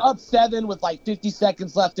 Yeah. They're up 7 with like 50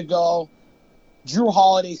 seconds left to go. Drew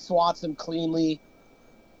Holiday swats him cleanly,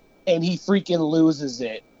 and he freaking loses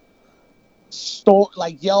it.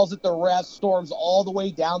 Yells at the ref, storms all the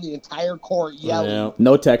way down the entire court yelling. Yeah.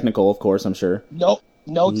 No technical, of course, I'm sure. No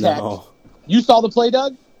tech. No. You saw the play,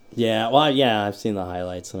 Doug? Yeah, well, yeah, I've seen the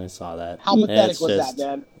highlights and I saw that. How pathetic was that,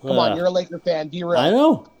 man? Come on, you're a Laker fan. Be real. I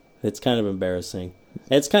know. It's kind of embarrassing.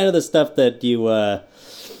 It's kind of the stuff that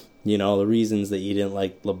the reasons that you didn't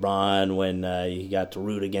like LeBron when you got to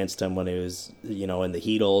root against him when he was, in the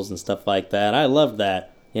Heatles and stuff like that. I loved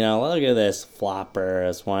that. Look at this flopper,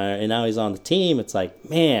 this whiner, and now he's on the team. It's like,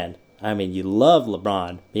 man, I mean, you love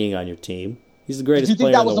LeBron being on your team. He's the greatest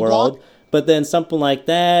player in the world. But then something like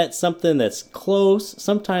that, something that's close,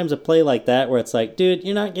 sometimes a play like that where it's like, dude,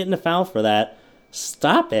 you're not getting a foul for that.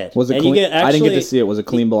 Stop it. Was it clean? I didn't get to see it. Was it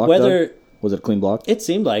clean block? Was it a clean block? It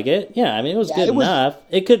seemed like it. Yeah, I mean, it was good enough.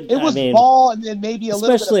 It was ball and then maybe a little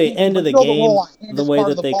bit of especially end of the game, the way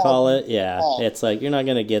that they call it. Yeah, ball. It's like you're not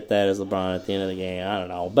going to get that as LeBron at the end of the game. I don't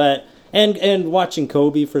know. But and watching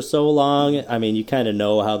Kobe for so long, I mean, you kind of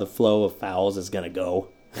know how the flow of fouls is going to go,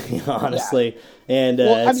 honestly. Yeah. And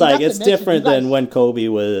it's different than when Kobe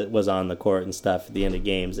was on the court and stuff at the end of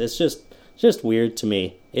games. It's just weird to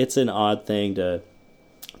me. It's an odd thing to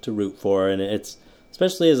root for, and it's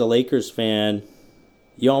especially as a Lakers fan,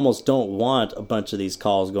 you almost don't want a bunch of these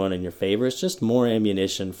calls going in your favor. It's just more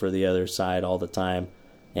ammunition for the other side all the time.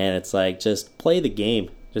 And it's like, just play the game.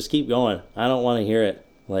 Just keep going. I don't want to hear it.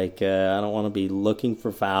 I don't want to be looking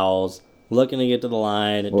for fouls, looking to get to the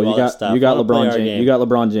line and do all that stuff. You got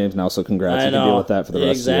LeBron James now, so congrats. You can deal with that for the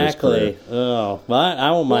rest of your career. Oh, but I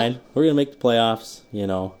won't mind. We're going to make the playoffs. We're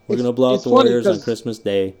going to blow out the Warriors on Christmas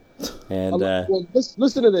Day. And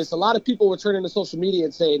listen to this. A lot of people were turning to social media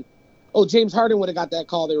and saying, "Oh, James Harden would have got that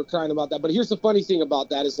call." They were crying about that. But here's the funny thing about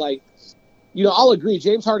that is I'll agree.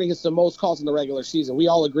 James Harden gets the most calls in the regular season. We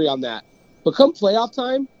all agree on that. But come playoff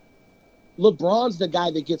time, LeBron's the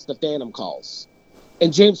guy that gets the phantom calls,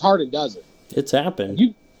 and James Harden doesn't. It's happened.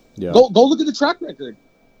 Go look at the track record.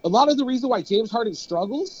 A lot of the reason why James Harden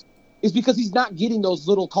struggles is because he's not getting those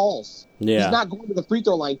little calls. Yeah. He's not going to the free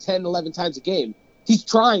throw line 10, 11 times a game. He's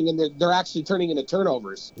trying, and they're actually turning into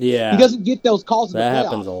turnovers. Yeah. He doesn't get those calls in the playoffs. That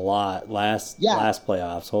happens a lot. Last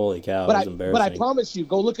playoffs. Holy cow, it was embarrassing. But I promise you,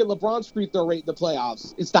 go look at LeBron's free throw rate in the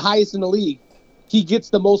playoffs. It's the highest in the league. He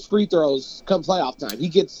gets the most free throws come playoff time. He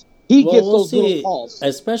gets those little calls.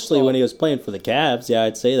 Especially when he was playing for the Cavs. Yeah,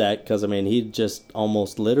 I'd say that because, he'd just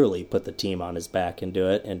almost literally put the team on his back and do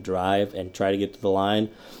it and drive and try to get to the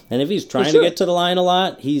line. And if he's trying to get to the line a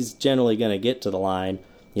lot, he's generally going to get to the line,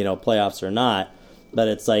 playoffs or not. But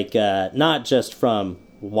it's not just from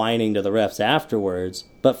whining to the refs afterwards,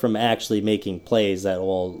 but from actually making plays that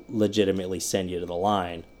will legitimately send you to the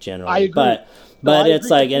line, generally. I agree. But it's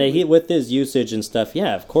with his usage and stuff,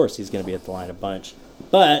 yeah, of course he's going to be at the line a bunch.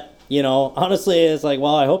 But, honestly, it's I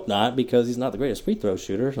hope not, because he's not the greatest free throw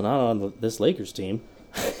shooter, not on this Lakers team.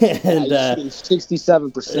 And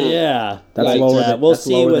 67%. Yeah, that's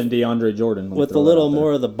lower than DeAndre Jordan. With a little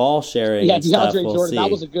more of the ball sharing. Yeah, and stuff, DeAndre Jordan.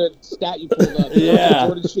 That was a good stat you pulled up. Yeah,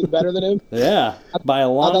 Jordan shooting better than him. Yeah, by a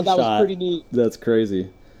long shot. I thought that was pretty neat. That's crazy.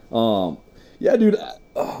 Yeah, dude.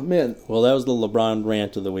 Oh man. Well, that was the LeBron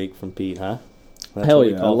rant of the week from Pete, huh? That's Hell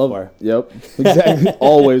yeah, I love it. Yep, exactly.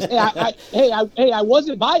 Always. I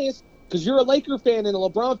wasn't biased because you're a Laker fan and a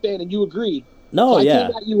LeBron fan, and you agreed. No, so I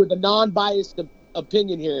came at you with a non-biased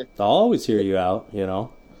opinion here. I'll always hear you out,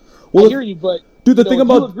 Well, I hear you, but dude, the thing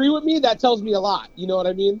about you agree with me, that tells me a lot. You know what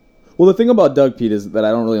I mean? Well, the thing about Doug, Pete, is that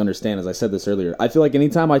I don't really understand, as I said this earlier. I feel like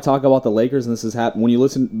anytime I talk about the Lakers, and this has happened, when you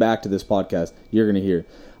listen back to this podcast, you're going to hear,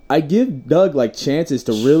 I give Doug, chances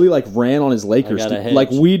to really, rant on his Lakers team,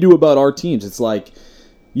 like we do about our teams. It's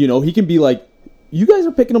he can be like, you guys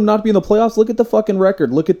are picking them not to be in the playoffs. Look at the fucking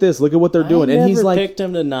record. Look at this. Look at what they're doing. And he's like, picked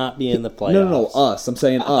him to not be in the playoffs. No, us. I'm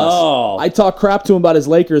saying us. Oh. I talk crap to him about his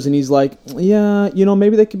Lakers, and he's like, yeah,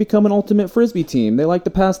 maybe they could become an ultimate frisbee team. They like to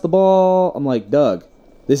pass the ball. I'm like, Doug,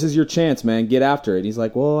 This is your chance, man. Get after it. And he's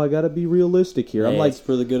like, well, I got to be realistic here. I'm like, it's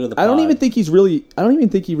for the good of the pod. I don't even think he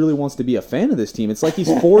really wants to be a fan of this team. It's like he's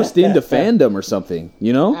forced into fandom or something,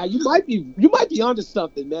 you know? You might be onto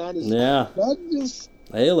something, man. Hey,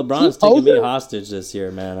 LeBron's taking me hostage this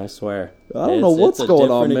year, man. I swear. I don't know what's going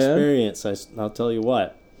on, man. It's a different experience. I'll tell you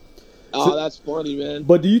what. Oh, that's funny, man.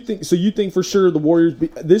 But do you think? So you think for sure the Warriors?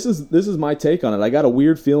 This is my take on it. I got a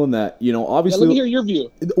weird feeling that obviously. Let me hear your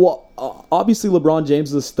view. Well, obviously LeBron James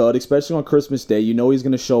is a stud, especially on Christmas Day. You know he's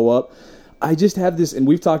going to show up. I just have this, and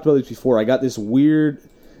we've talked about this before. I got this weird,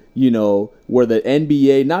 where the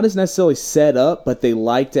NBA not as necessarily set up, but they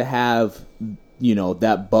like to have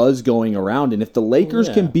that buzz going around. And if the Lakers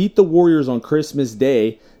can beat the Warriors on Christmas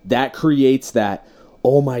Day, that creates that.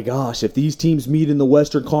 Oh my gosh, if these teams meet in the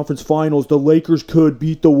Western Conference Finals, the Lakers could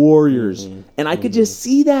beat the Warriors. And I could just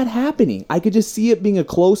see that happening. I could just see it being a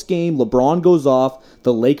close game. LeBron goes off,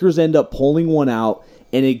 the Lakers end up pulling one out,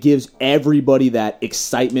 and it gives everybody that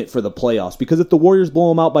excitement for the playoffs. Because if the Warriors blow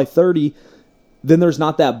them out by 30, then there's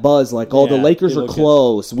not that buzz like, the Lakers are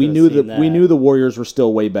close. We knew the Warriors were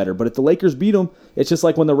still way better. But if the Lakers beat them, it's just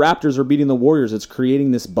like when the Raptors are beating the Warriors, it's creating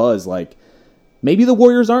this buzz like, maybe the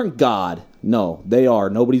Warriors aren't God. No, they are.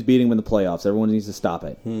 Nobody's beating them in the playoffs. Everyone needs to stop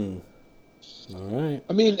it. All right.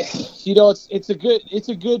 I mean, it's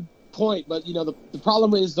a good point, but the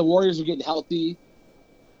problem is the Warriors are getting healthy,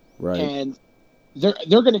 right? And they're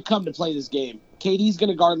going to come to play this game. KD's going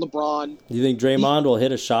to guard LeBron. You think Draymond will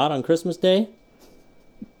hit a shot on Christmas Day?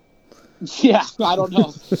 Yeah, I don't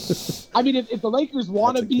know. I mean, if the Lakers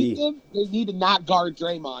want to beat them, they need to not guard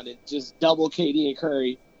Draymond and just double KD and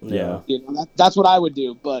Curry. Yeah, that's what I would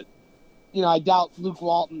do, but. I doubt Luke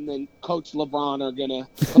Walton and Coach LeBron are gonna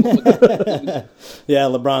come up with that. Yeah,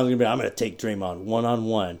 LeBron's gonna be. I'm gonna take Draymond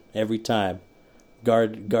 1-on-1 every time,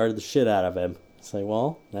 guard the shit out of him. It's like,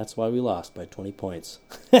 well, that's why we lost by 20 points.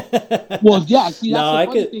 Well, yeah. See, that's the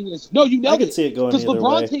funny thing is, no, you nailed I could see it going because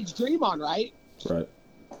LeBron way. takes Draymond, right? Right.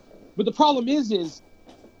 But the problem is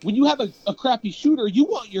when you have a crappy shooter, you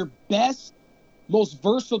want your best, most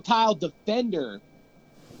versatile defender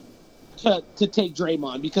to take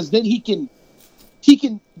Draymond because then he can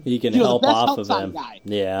help off of him. Guy.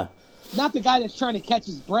 Yeah. Not the guy that's trying to catch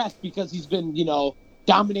his breath because he's been,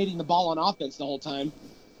 dominating the ball on offense the whole time.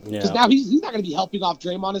 Because now he's not going to be helping off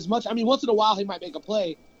Draymond as much. I mean, once in a while he might make a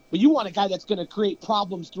play, but you want a guy that's going to create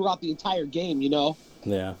problems throughout the entire game,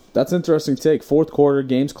 Yeah. That's an interesting take. Fourth quarter,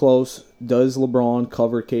 game's close. Does LeBron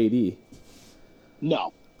cover KD?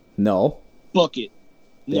 No. Book it.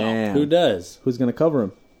 No. Damn. Who does? Who's going to cover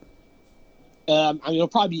him? It'll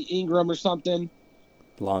probably be Ingram or something.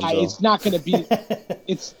 Lonzo. It's not going to be.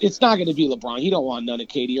 it's not going to be LeBron. He don't want none of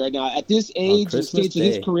KD right now at this age and stage of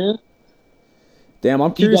his career. Damn,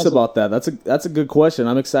 I'm curious about that. That's a good question.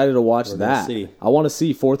 I'm excited to watch that. I want to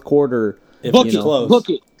see fourth quarter. Book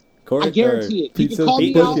it. I guarantee it. Pete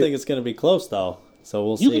doesn't think it's going to be close though, so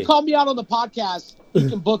we'll see. You can call me out on the podcast. He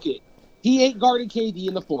can book it. He ain't guarding KD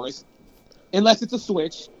in the fourth unless it's a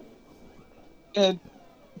switch, and.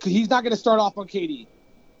 Because he's not going to start off on KD.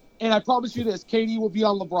 And I promise you this, KD will be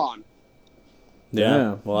on LeBron.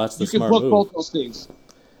 Yeah. Well, that's the smart move. You can book both those things.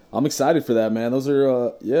 I'm excited for that, man. Those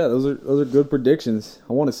are good predictions.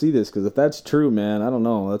 I want to see this because if that's true, man, I don't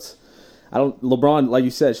know. LeBron, like you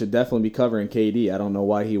said, should definitely be covering KD. I don't know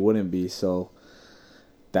why he wouldn't be. So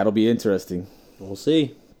that'll be interesting. We'll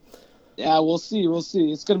see. Yeah, we'll see.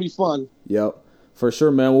 It's going to be fun. Yep. For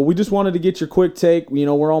sure, man. Well, we just wanted to get your quick take.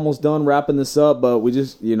 We're almost done wrapping this up, but we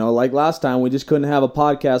just, like last time, we just couldn't have a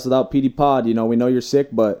podcast without PD Pod. We know you're sick,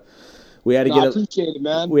 but we had to I appreciate it,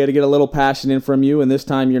 man. We had to get a little passion in from you, and this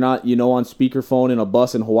time you're not, on speakerphone in a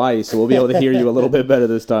bus in Hawaii, so we'll be able to hear you a little bit better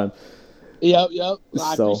this time. Yep.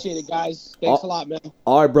 I appreciate it, guys. Thanks a lot, man.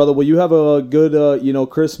 All right, brother. Well, you have a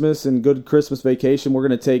good, Christmas and good Christmas vacation. We're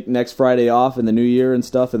going to take next Friday off in the new year and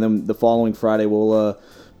stuff, and then the following Friday we'll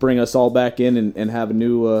bring us all back in and have a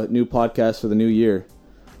new podcast for the new year.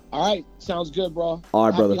 All right. Sounds good, bro. All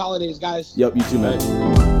right, brother. Happy holidays, guys. Yep, you too, man.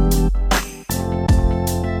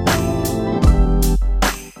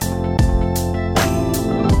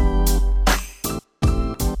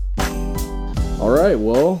 All right,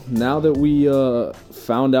 well, now that we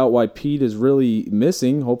found out why Pete is really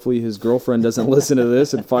missing, hopefully his girlfriend doesn't listen to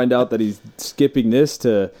this and find out that he's skipping this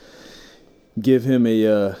to give him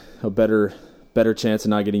a better chance of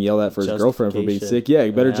not getting yelled at for his girlfriend for being sick. Yeah,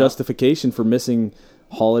 better justification for missing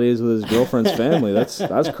holidays with his girlfriend's family.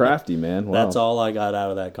 That's crafty, man. Wow. That's all I got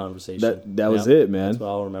out of that conversation. That was it, man. That's what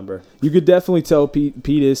I'll remember. You could definitely tell Pete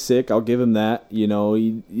is sick. I'll give him that. He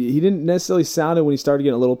didn't necessarily sound it when he started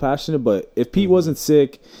getting a little passionate, but if Pete wasn't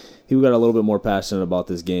sick, he got a little bit more passionate about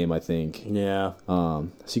this game, I think. Yeah. So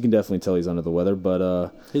you can definitely tell he's under the weather,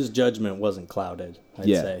 but his judgment wasn't clouded, I'd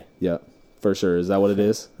yeah, say. Yeah, for sure. Is that what it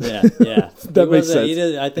is? Yeah. That makes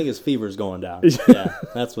sense. I think his fever's going down. Yeah,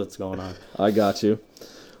 that's what's going on. I got you.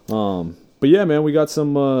 But yeah, man, we got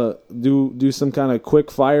some do some kind of quick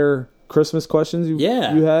fire Christmas questions you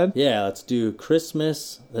had? Yeah, let's do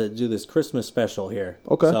Christmas. Do this Christmas special here.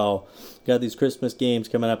 Okay. So, got these Christmas games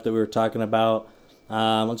coming up that we were talking about.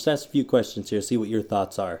 I'll just ask a few questions here, see what your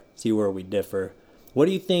thoughts are, see where we differ. What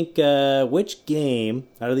do you think, which game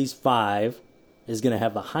out of these 5 is going to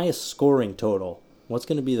have the highest scoring total? What's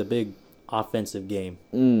going to be the big offensive game?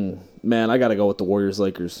 Man, I got to go with the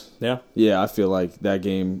Warriors-Lakers. Yeah? Yeah, I feel like that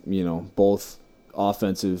game, both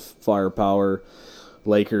offensive firepower.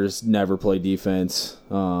 Lakers never play defense.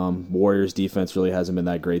 Warriors defense really hasn't been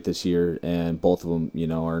that great this year, and both of them,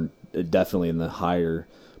 are definitely in the higher,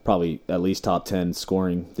 probably at least top 10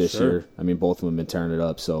 scoring this year. I mean, both of them have been tearing it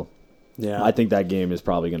up, so yeah, I think that game is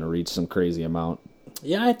probably going to reach some crazy amount.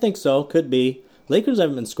 Yeah, I think so. Could be. Lakers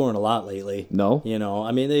haven't been scoring a lot lately. No?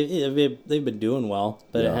 I mean, they've been doing well,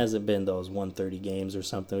 but it hasn't been those 130 games or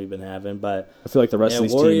something we've been having. But I feel like the rest of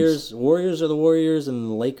these teams... Warriors are the Warriors, and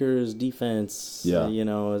the Lakers' defense,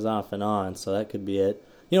 is off and on, so that could be it.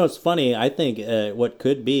 It's funny. I think what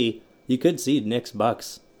could be, you could see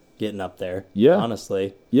Knicks-Bucks getting up there,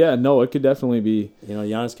 honestly. Yeah, no, it could definitely be.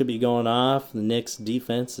 Giannis could be going off. The Knicks'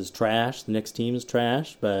 defense is trash. The Knicks' team is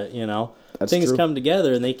trash, but, things come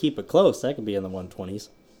together and they keep it close. That could be in the 120s.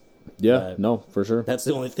 Yeah, no, for sure. That's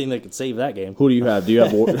the only thing that could save that game. Who do you have? Do you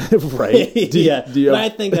have right? But I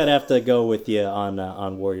think I'd have to go with you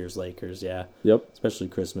on Warriors Lakers. Yeah. Yep. Especially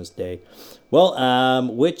Christmas Day. Well,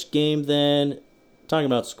 which game then? Talking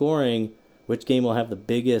about scoring, which game will have the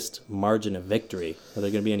biggest margin of victory? Are there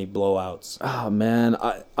going to be any blowouts? Oh man,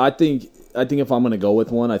 I think if I'm going to go with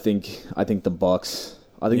one, I think the Bucks.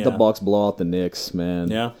 I think the Bucks blow out the Knicks, man.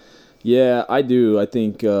 Yeah. Yeah, I do. I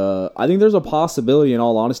think there's a possibility, in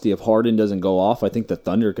all honesty, if Harden doesn't go off, I think the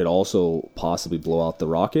Thunder could also possibly blow out the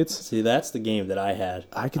Rockets. See, that's the game that I had.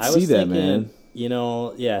 I could see that, man.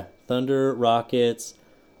 Thunder, Rockets,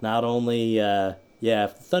 not only, if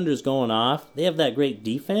the Thunder's going off, they have that great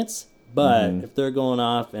defense, but if they're going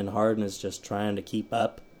off and Harden is just trying to keep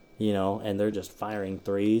up, and they're just firing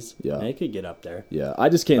threes, it could get up there. Yeah, I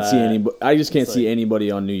just can't see anybody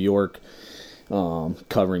on New York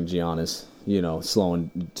covering Giannis,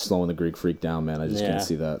 slowing the Greek Freak down, man. I just can't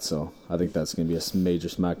see that. So I think that's going to be a major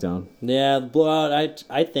smackdown. Yeah, the blowout.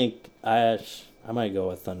 I think I might go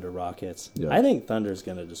with Thunder Rockets. Yeah. I think Thunder's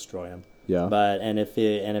going to destroy them. Yeah. But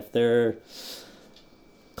if they're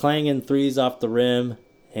clanging threes off the rim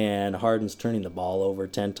and Harden's turning the ball over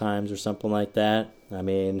 10 times or something like that, I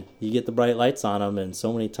mean, you get the bright lights on them, and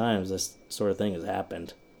so many times this sort of thing has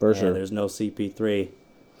happened. For sure. There's no CP3.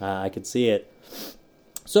 I could see it.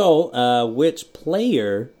 So, which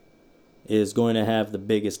player is going to have the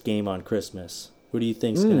biggest game on Christmas? Who do you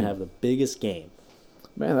think is going to have the biggest game?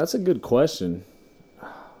 Man, that's a good question.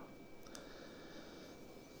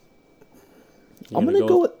 I'm going to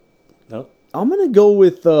go with... No? I'm going to go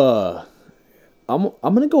with... I'm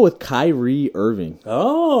going to go with Kyrie Irving.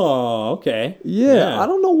 Oh, okay. Yeah, I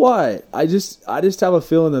don't know why. I just have a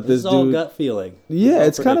feeling that this dude... It's all gut feeling. Yeah,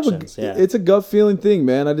 it's kind of it's a gut feeling thing,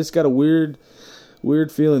 man. I just got a weird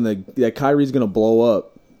feeling that Kyrie's going to blow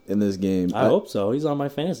up in this game. I hope so. He's on my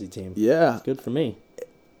fantasy team. Yeah. It's good for me.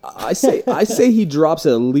 I say he drops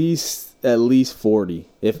at least 40,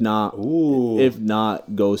 if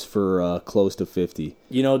not goes for close to 50.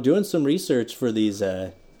 Doing some research for these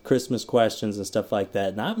Christmas questions and stuff like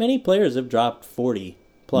that, not many players have dropped 40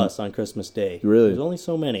 plus on Christmas Day. Really? There's only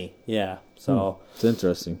so many. Yeah. So it's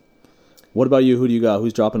interesting. What about you? Who do you got?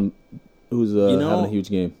 Who's having a huge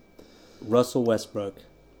game? Russell Westbrook.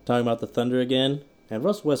 Talking about the Thunder again. And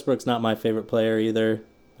Russell Westbrook's not my favorite player either.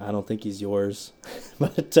 I don't think he's yours.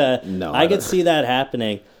 But no, I could see that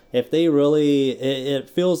happening. If they really... It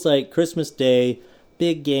feels like Christmas Day,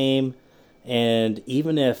 big game, and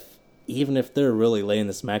even if they're really laying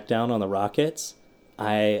the smackdown on the Rockets,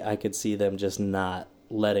 I could see them just not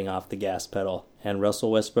letting off the gas pedal. And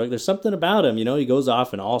Russell Westbrook, there's something about him. He goes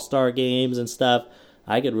off in all-star games and stuff.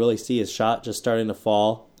 I could really see his shot just starting to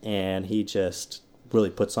fall, and he just really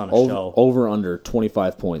puts on a show. Over under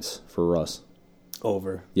 25 points for Russ.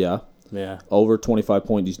 Over. Yeah? Yeah. Over 25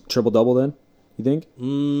 points. Triple-double then, you think?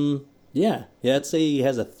 Yeah. I'd say he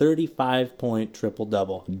has a 35-point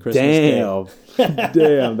triple-double. Christmas Day.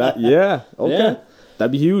 Damn. Okay. Yeah.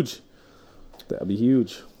 That'd be huge.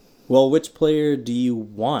 Well, which player do you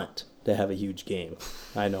want to have a huge game?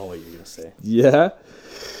 I know what you're going to say. Yeah.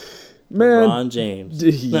 Man, LeBron James.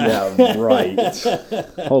 Yeah, right.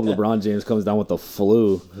 Hope LeBron James comes down with the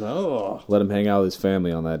flu. Oh. Let him hang out with his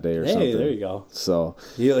family on that day or something. Hey, there you go. So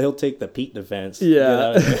he'll take the Pete defense.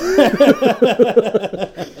 yeah.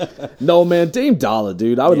 No, man, Dame Dollar,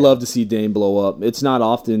 dude. I would love to see Dame blow up. It's not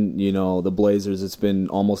often, the Blazers. It's been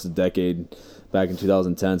almost a decade back in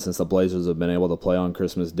 2010 since the Blazers have been able to play on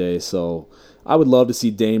Christmas Day. So I would love to see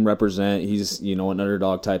Dame represent. He's, an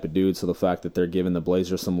underdog type of dude. So the fact that they're giving the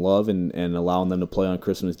Blazers some love and allowing them to play on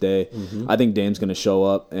Christmas Day, I think Dame's going to show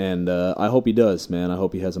up. And I hope he does, man. I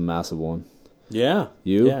hope he has a massive one. Yeah.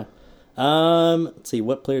 You? Yeah. Let's see.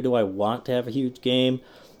 What player do I want to have a huge game?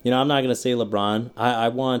 I'm not going to say LeBron. I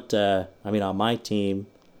want, on my team,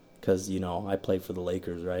 because, I play for the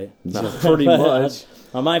Lakers, right? Pretty much.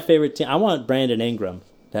 On my favorite team, I want Brandon Ingram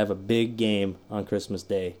to have a big game on Christmas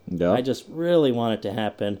Day. Yeah. I just really want it to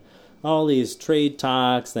happen. All these trade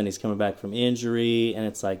talks, then he's coming back from injury, and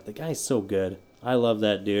it's like, the guy's so good. I love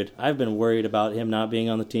that dude. I've been worried about him not being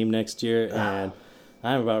on the team next year, and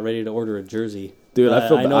I'm about ready to order a jersey. Dude, I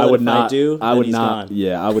feel I would not. I would not. Gone.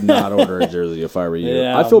 Yeah, I would not order a jersey if I were you.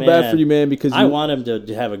 Yeah, I feel bad man. for you, man, because I want him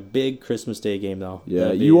to have a big Christmas Day game, though.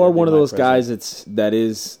 Yeah, you are one of those guys that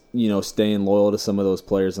is staying loyal to some of those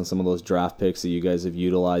players and some of those draft picks that you guys have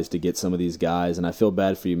utilized to get some of these guys, and I feel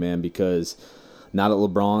bad for you, man, because now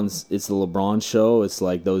that it's the LeBron show, it's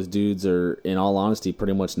like those dudes are, in all honesty,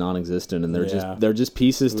 pretty much non-existent, and they're just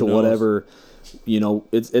pieces to whatever.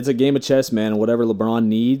 It's a game of chess, man. Whatever LeBron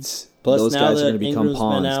needs. Plus, those now guys that are going to become Ingram's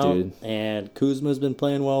pawns, been out, dude. And Kuzma's been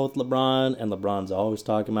playing well with LeBron, and LeBron's always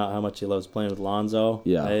talking about how much he loves playing with Lonzo.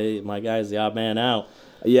 Yeah. Hey, my guy's the odd man out.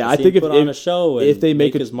 Yeah, I think put on a show and if they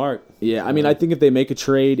make his mark. Yeah, I think if they make a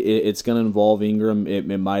trade, it's going to involve Ingram.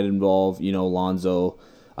 It might involve Lonzo.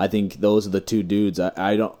 I think those are the two dudes.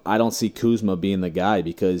 I don't see Kuzma being the guy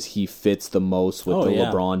because he fits the most with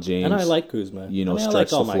LeBron James. And I like Kuzma. Stretch I like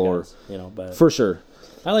the all my floor. guys, but for sure.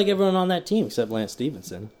 I like everyone on that team except Lance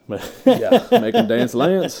Stevenson. Yeah, make him dance,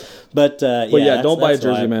 Lance. But don't buy a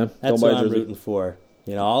jersey, man. That's don't buy what a jersey. I'm rooting for.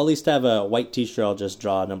 I'll at least have a white T-shirt. I'll just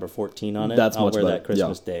draw number 14 on it. That's I'll much wear better. that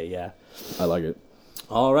Christmas Day. Yeah, I like it.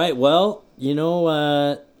 All right. Well,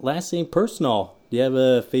 last thing personal. Do you have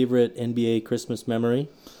a favorite NBA Christmas memory?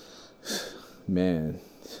 Man,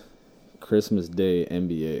 Christmas Day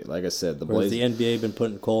NBA. Like I said, the Blazers. Has the NBA been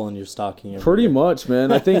putting coal in your stocking? Pretty much,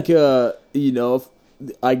 man. I think if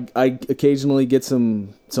I occasionally get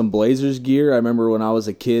some Blazers gear. I remember when I was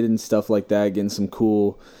a kid and stuff like that, getting some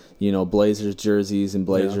cool, Blazers jerseys and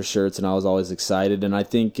Blazers shirts, and I was always excited. And I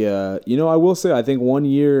think, I will say, I think one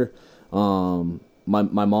year, my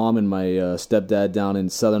mom and my stepdad down in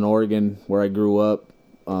Southern Oregon, where I grew up,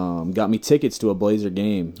 got me tickets to a Blazer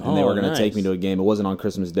game, and they were going to take me to a game. It wasn't on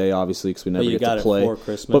Christmas Day, obviously, because we never get to play.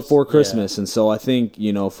 But for Christmas, and so I think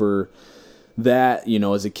for that,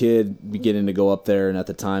 as a kid, getting to go up there, and at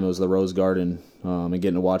the time it was the Rose Garden, and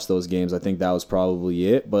getting to watch those games, I think that was probably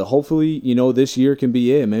it. But hopefully, this year can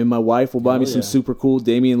be it. Maybe my wife will buy me some super cool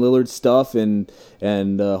Damian Lillard stuff, and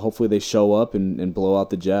hopefully they show up and blow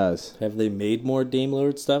out the Jazz. Have they made more Dame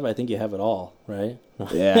Lillard stuff? I think you have it all, right?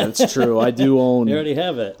 Yeah, that's true. I do own. You already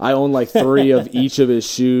have it. I own like 3 of each of his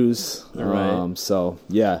shoes. All right. So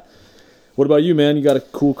yeah. What about you, man? You got a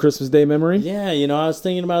cool Christmas Day memory? Yeah, I was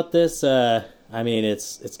thinking about this.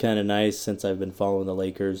 It's kind of nice since I've been following the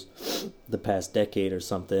Lakers the past decade or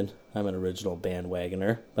something. I'm an original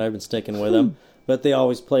bandwagoner, but I've been sticking with them. But they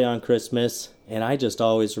always play on Christmas, and I just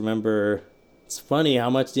always remember. It's funny how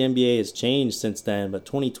much the NBA has changed since then. But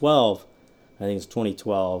 2012, I think it's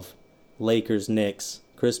 2012, Lakers Knicks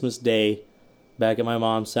Christmas Day, back at my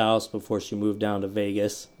mom's house before she moved down to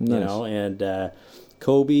Vegas. Nice. And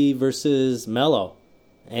Kobe versus Melo.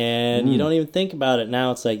 And you don't even think about it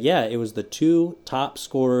now. It's like, it was the 2 top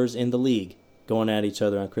scorers in the league going at each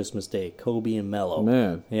other on Christmas Day, Kobe and Melo.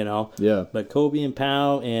 Man. Yeah. But Kobe and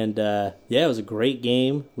Powell, and it was a great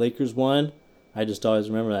game. Lakers won. I just always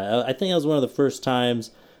remember that. I think it was one of the first times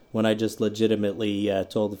when I just legitimately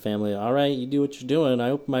told the family, all right, you do what you're doing. I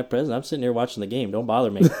open my present. I'm sitting here watching the game. Don't bother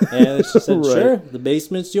me. And she said, Right. Sure, the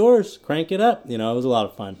basement's yours. Crank it up. It was a lot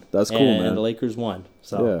of fun. That's cool, man. man. And the Lakers won.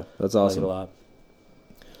 So yeah, that's awesome. I like it a lot.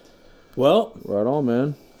 Well, right on,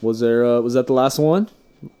 man. Was that the last one?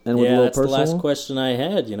 And with a little that's the last one? question I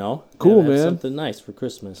had, Cool, I had man. something nice for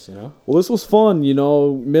Christmas, Well, this was fun,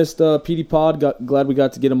 Missed PD Pod. Glad we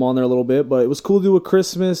got to get him on there a little bit, but it was cool to do a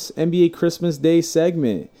NBA Christmas Day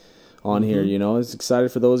segment on here, I was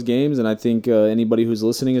excited for those games, and I think anybody who's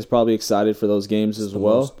listening is probably excited for those games as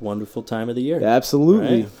well. Most wonderful time of the year.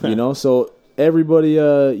 Absolutely. Right? So everybody,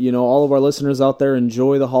 all of our listeners out there,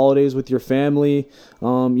 enjoy the holidays with your family.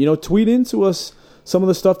 Tweet into us some of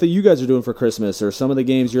the stuff that you guys are doing for Christmas, or some of the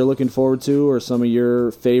games you're looking forward to, or some of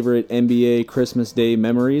your favorite NBA Christmas Day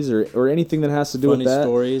memories, or anything that has to do with that. Funny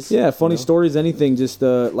stories. Yeah, funny stories, anything. Just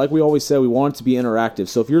like we always said, we want it to be interactive.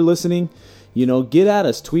 So if you're listening, get at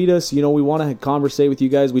us, tweet us. We want to conversate with you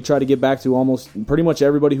guys. We try to get back to almost pretty much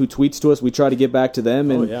everybody who tweets to us. We try to get back to them.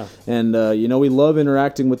 And, we love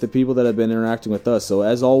interacting with the people that have been interacting with us. So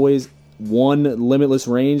as always, Limitless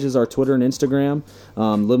Range is our Twitter and Instagram.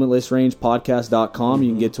 LimitlessRangePodcast.com.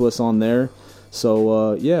 You can get to us on there.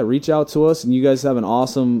 So, reach out to us. And you guys have an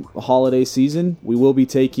awesome holiday season. We will be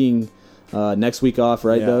taking next week off,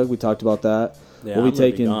 right, Doug? We talked about that. Yeah, we'll be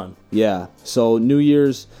taking. gone. Yeah. So New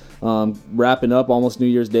Year's. Wrapping up almost New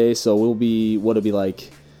Year's Day, so we'll be, what'll be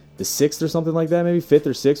like the 6th or something like that, maybe 5th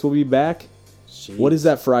or 6th we'll be back. Jeez. What is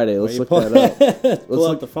that Friday? Let's look that up. Pull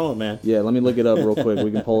out the phone, man. Yeah, let me look it up real quick.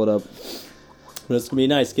 We can pull it up. But it's going to be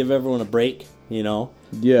nice. Give everyone a break, Yeah.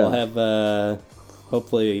 We'll have,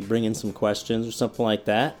 hopefully bring in some questions or something like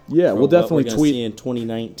that. Yeah, we'll definitely tweet see in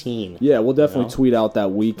 2019. Yeah, we'll definitely tweet out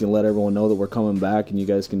that week and let everyone know that we're coming back, and you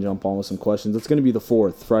guys can jump on with some questions. It's going to be the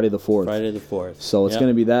 4th, Friday the 4th. Friday the 4th. So it's going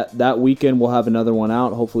to be that weekend. We'll have another one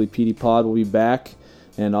out. Hopefully PD Pod will be back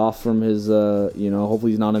and off from his,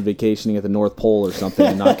 hopefully he's not on vacationing at the North Pole or something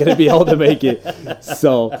and not going to be able to make it.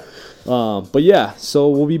 So... so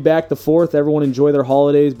we'll be back the 4th. Everyone enjoy their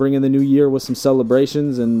holidays, bring in the new year with some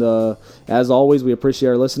celebrations, and as always, we appreciate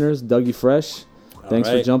our listeners. Dougie Fresh, thanks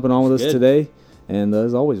for jumping on with us today, and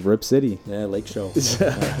as always, Rip City. Yeah, Lake Show.